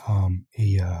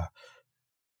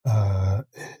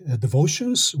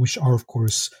devotions, which are, of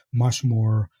course, much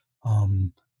more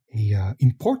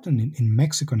important in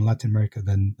Mexico and Latin America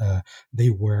than they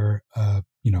were,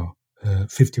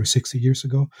 50 or 60 years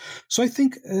ago. So I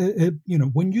think,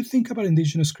 when you think about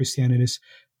indigenous Christianities,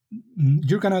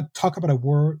 you're going to talk about a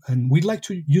word, and we'd like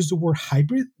to use the word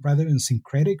hybrid rather than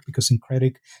syncretic, because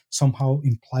syncretic somehow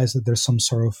implies that there's some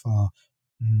sort of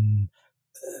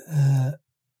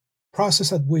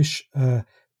process at which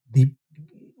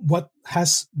what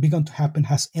has begun to happen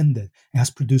has ended and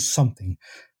has produced something.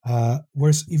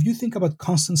 Whereas if you think about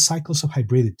constant cycles of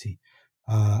hybridity,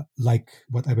 like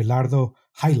what Abelardo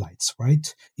highlights,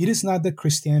 right? It is not that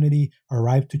Christianity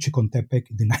arrived to Chicontepec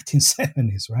in the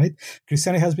 1970s, right?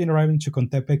 Christianity has been arriving to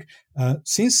Chicontepec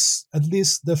since at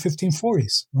least the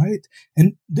 1540s, right?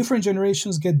 And different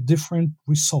generations get different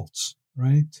results,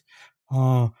 right?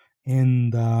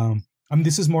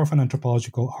 This is more of an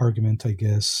anthropological argument, I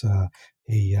guess.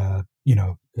 If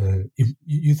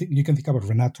you can think about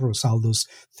Renato Rosaldo's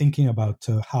thinking about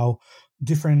how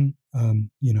different,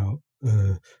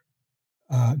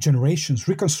 generations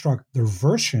reconstruct their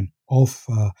version of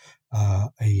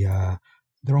a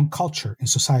their own culture and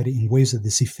society in ways that they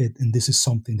see fit. And this is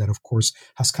something that, of course,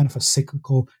 has kind of a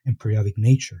cyclical and periodic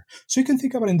nature. So you can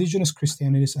think about indigenous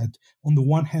Christianity as, on the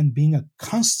one hand, being a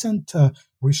constant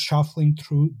reshuffling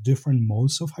through different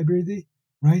modes of hybridity,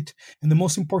 right? And the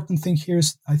most important thing here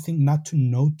is, I think, not to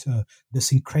note the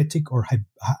syncretic or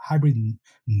hybrid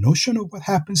notion of what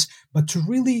happens, but to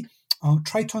really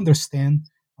try to understand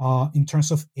in terms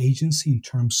of agency, in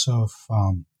terms of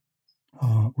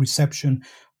reception,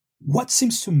 what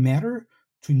seems to matter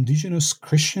to indigenous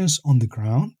Christians on the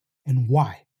ground and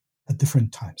why at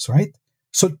different times, right?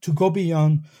 So to go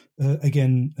beyond,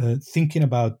 thinking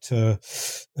about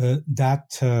that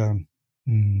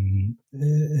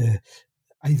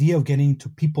idea of getting into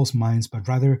people's minds, but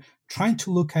rather trying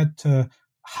to look at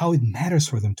how it matters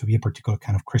for them to be a particular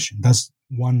kind of Christian. That's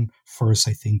one first,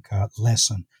 I think,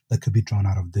 lesson that could be drawn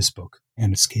out of this book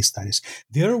and its case studies.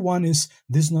 The other one is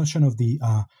this notion of the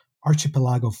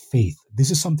archipelago of faith.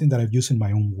 This is something that I've used in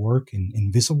my own work in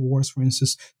Invisible Wars, for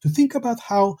instance, to think about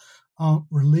how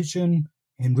religion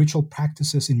and ritual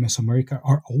practices in Mesoamerica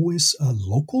are always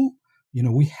local. You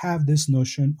know, we have this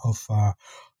notion of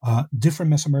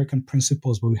different Mesoamerican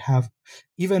principles, but we have,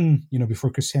 even,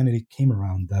 before Christianity came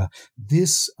around,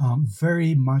 this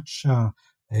very much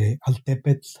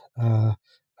Altepetl,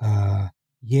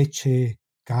 Yeche,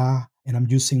 Ga, and I'm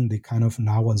using the kind of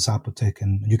Nahuatl, Zapotec,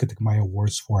 and Yucatec Maya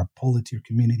words for a polity or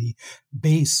community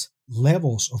base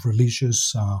levels of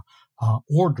religious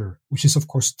order, which is, of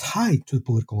course, tied to the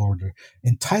political order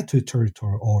and tied to the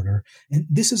territorial order. And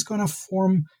this is going to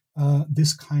form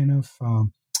this kind of,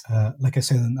 like I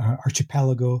said, an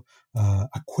archipelago,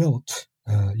 a quilt.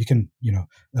 You can,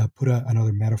 put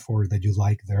another metaphor that you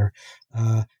like there,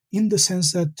 in the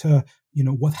sense that,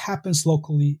 what happens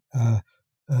locally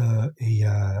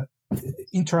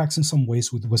interacts in some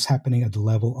ways with what's happening at the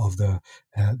level of the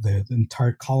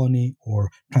entire colony or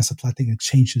transatlantic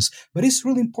exchanges. But it's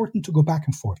really important to go back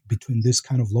and forth between this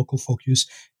kind of local focus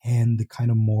and the kind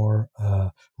of more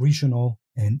regional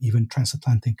and even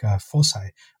transatlantic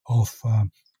foci of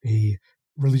a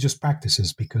religious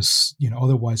practices, because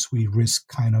otherwise we risk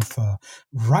kind of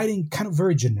writing kind of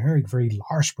very generic, very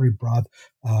large, very broad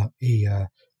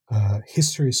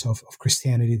histories of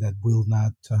Christianity that will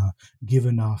not give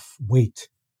enough weight,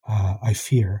 I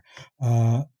fear,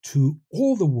 to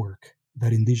all the work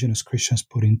that indigenous Christians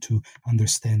put into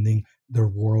understanding their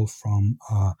world from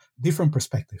different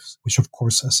perspectives, which, of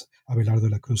course, as Abelardo de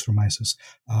la Cruz reminds us,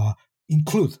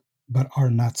 include, but are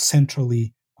not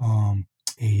centrally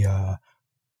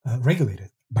regulated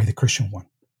by the Christian one.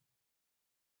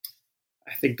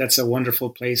 I think that's a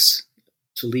wonderful place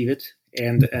to leave it,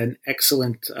 and an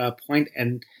excellent point.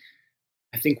 And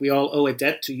I think we all owe a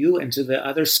debt to you and to the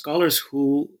other scholars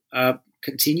who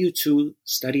continue to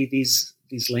study these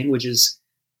languages.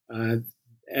 And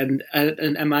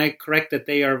am I correct that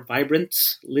they are vibrant,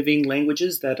 living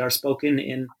languages that are spoken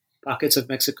in pockets of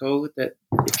Mexico? That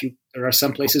there are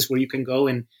some places where you can go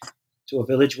and to a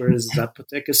village where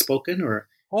Zapotec is spoken, or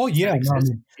yeah.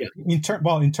 In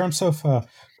terms of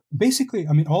basically,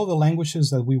 I mean, all the languages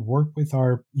that we work with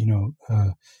are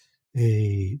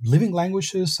living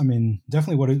languages. I mean,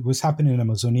 definitely what was happening in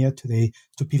Amazonia today,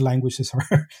 Tupi languages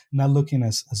are not looking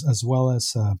as well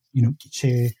as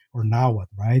Quiche or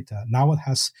Nahuatl, right? Nahuatl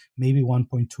has maybe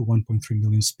 1.2, 1.3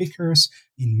 million speakers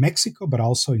in Mexico, but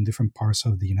also in different parts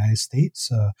of the United States.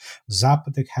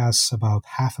 Zapotec has about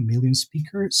 500,000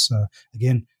 speakers.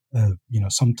 Again,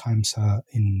 sometimes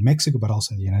in Mexico, but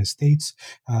also in the United States.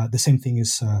 The same thing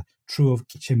is true of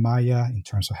Quiche Maya in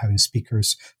terms of having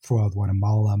speakers throughout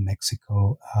Guatemala,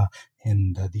 Mexico,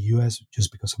 and the U.S.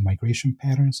 just because of migration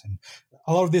patterns. And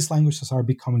a lot of these languages are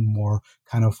becoming more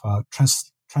kind of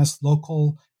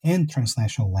translocal and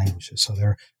transnational languages. So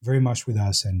they're very much with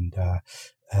us, and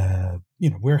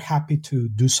we're happy to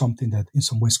do something that in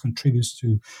some ways contributes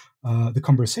to the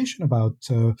conversation about,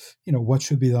 what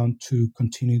should be done to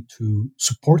continue to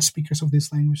support speakers of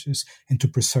these languages and to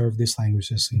preserve these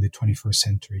languages in the 21st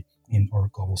century in our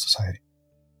global society.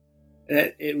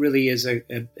 It really is a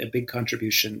big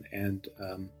contribution and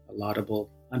a laudable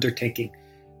undertaking.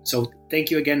 So thank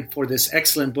you again for this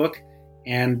excellent book,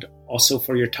 and also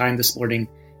for your time this morning,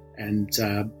 and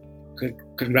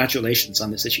congratulations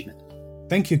on this achievement.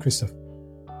 Thank you, Christoph.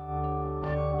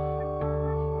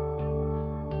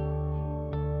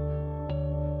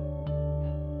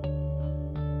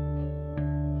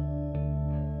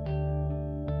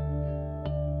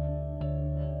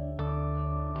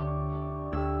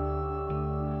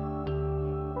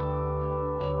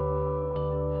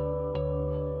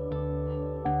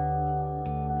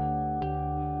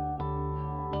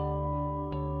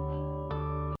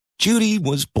 Judy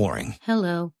was boring.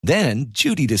 Hello. Then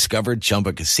Judy discovered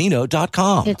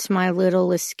ChumbaCasino.com. It's my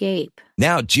little escape.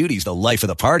 Now Judy's the life of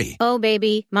the party. Oh,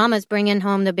 baby, mama's bringing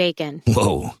home the bacon.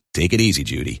 Whoa, take it easy,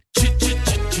 Judy.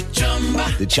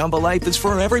 The Chumba life is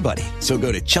for everybody. So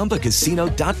go to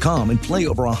ChumbaCasino.com and play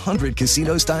over 100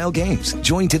 casino-style games.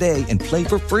 Join today and play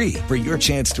for free for your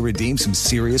chance to redeem some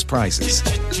serious prizes.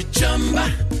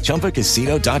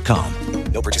 ChumbaCasino.com.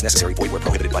 No purchase necessary. Void where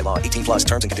prohibited by law. 18+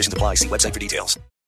 terms and conditions apply. See website for details.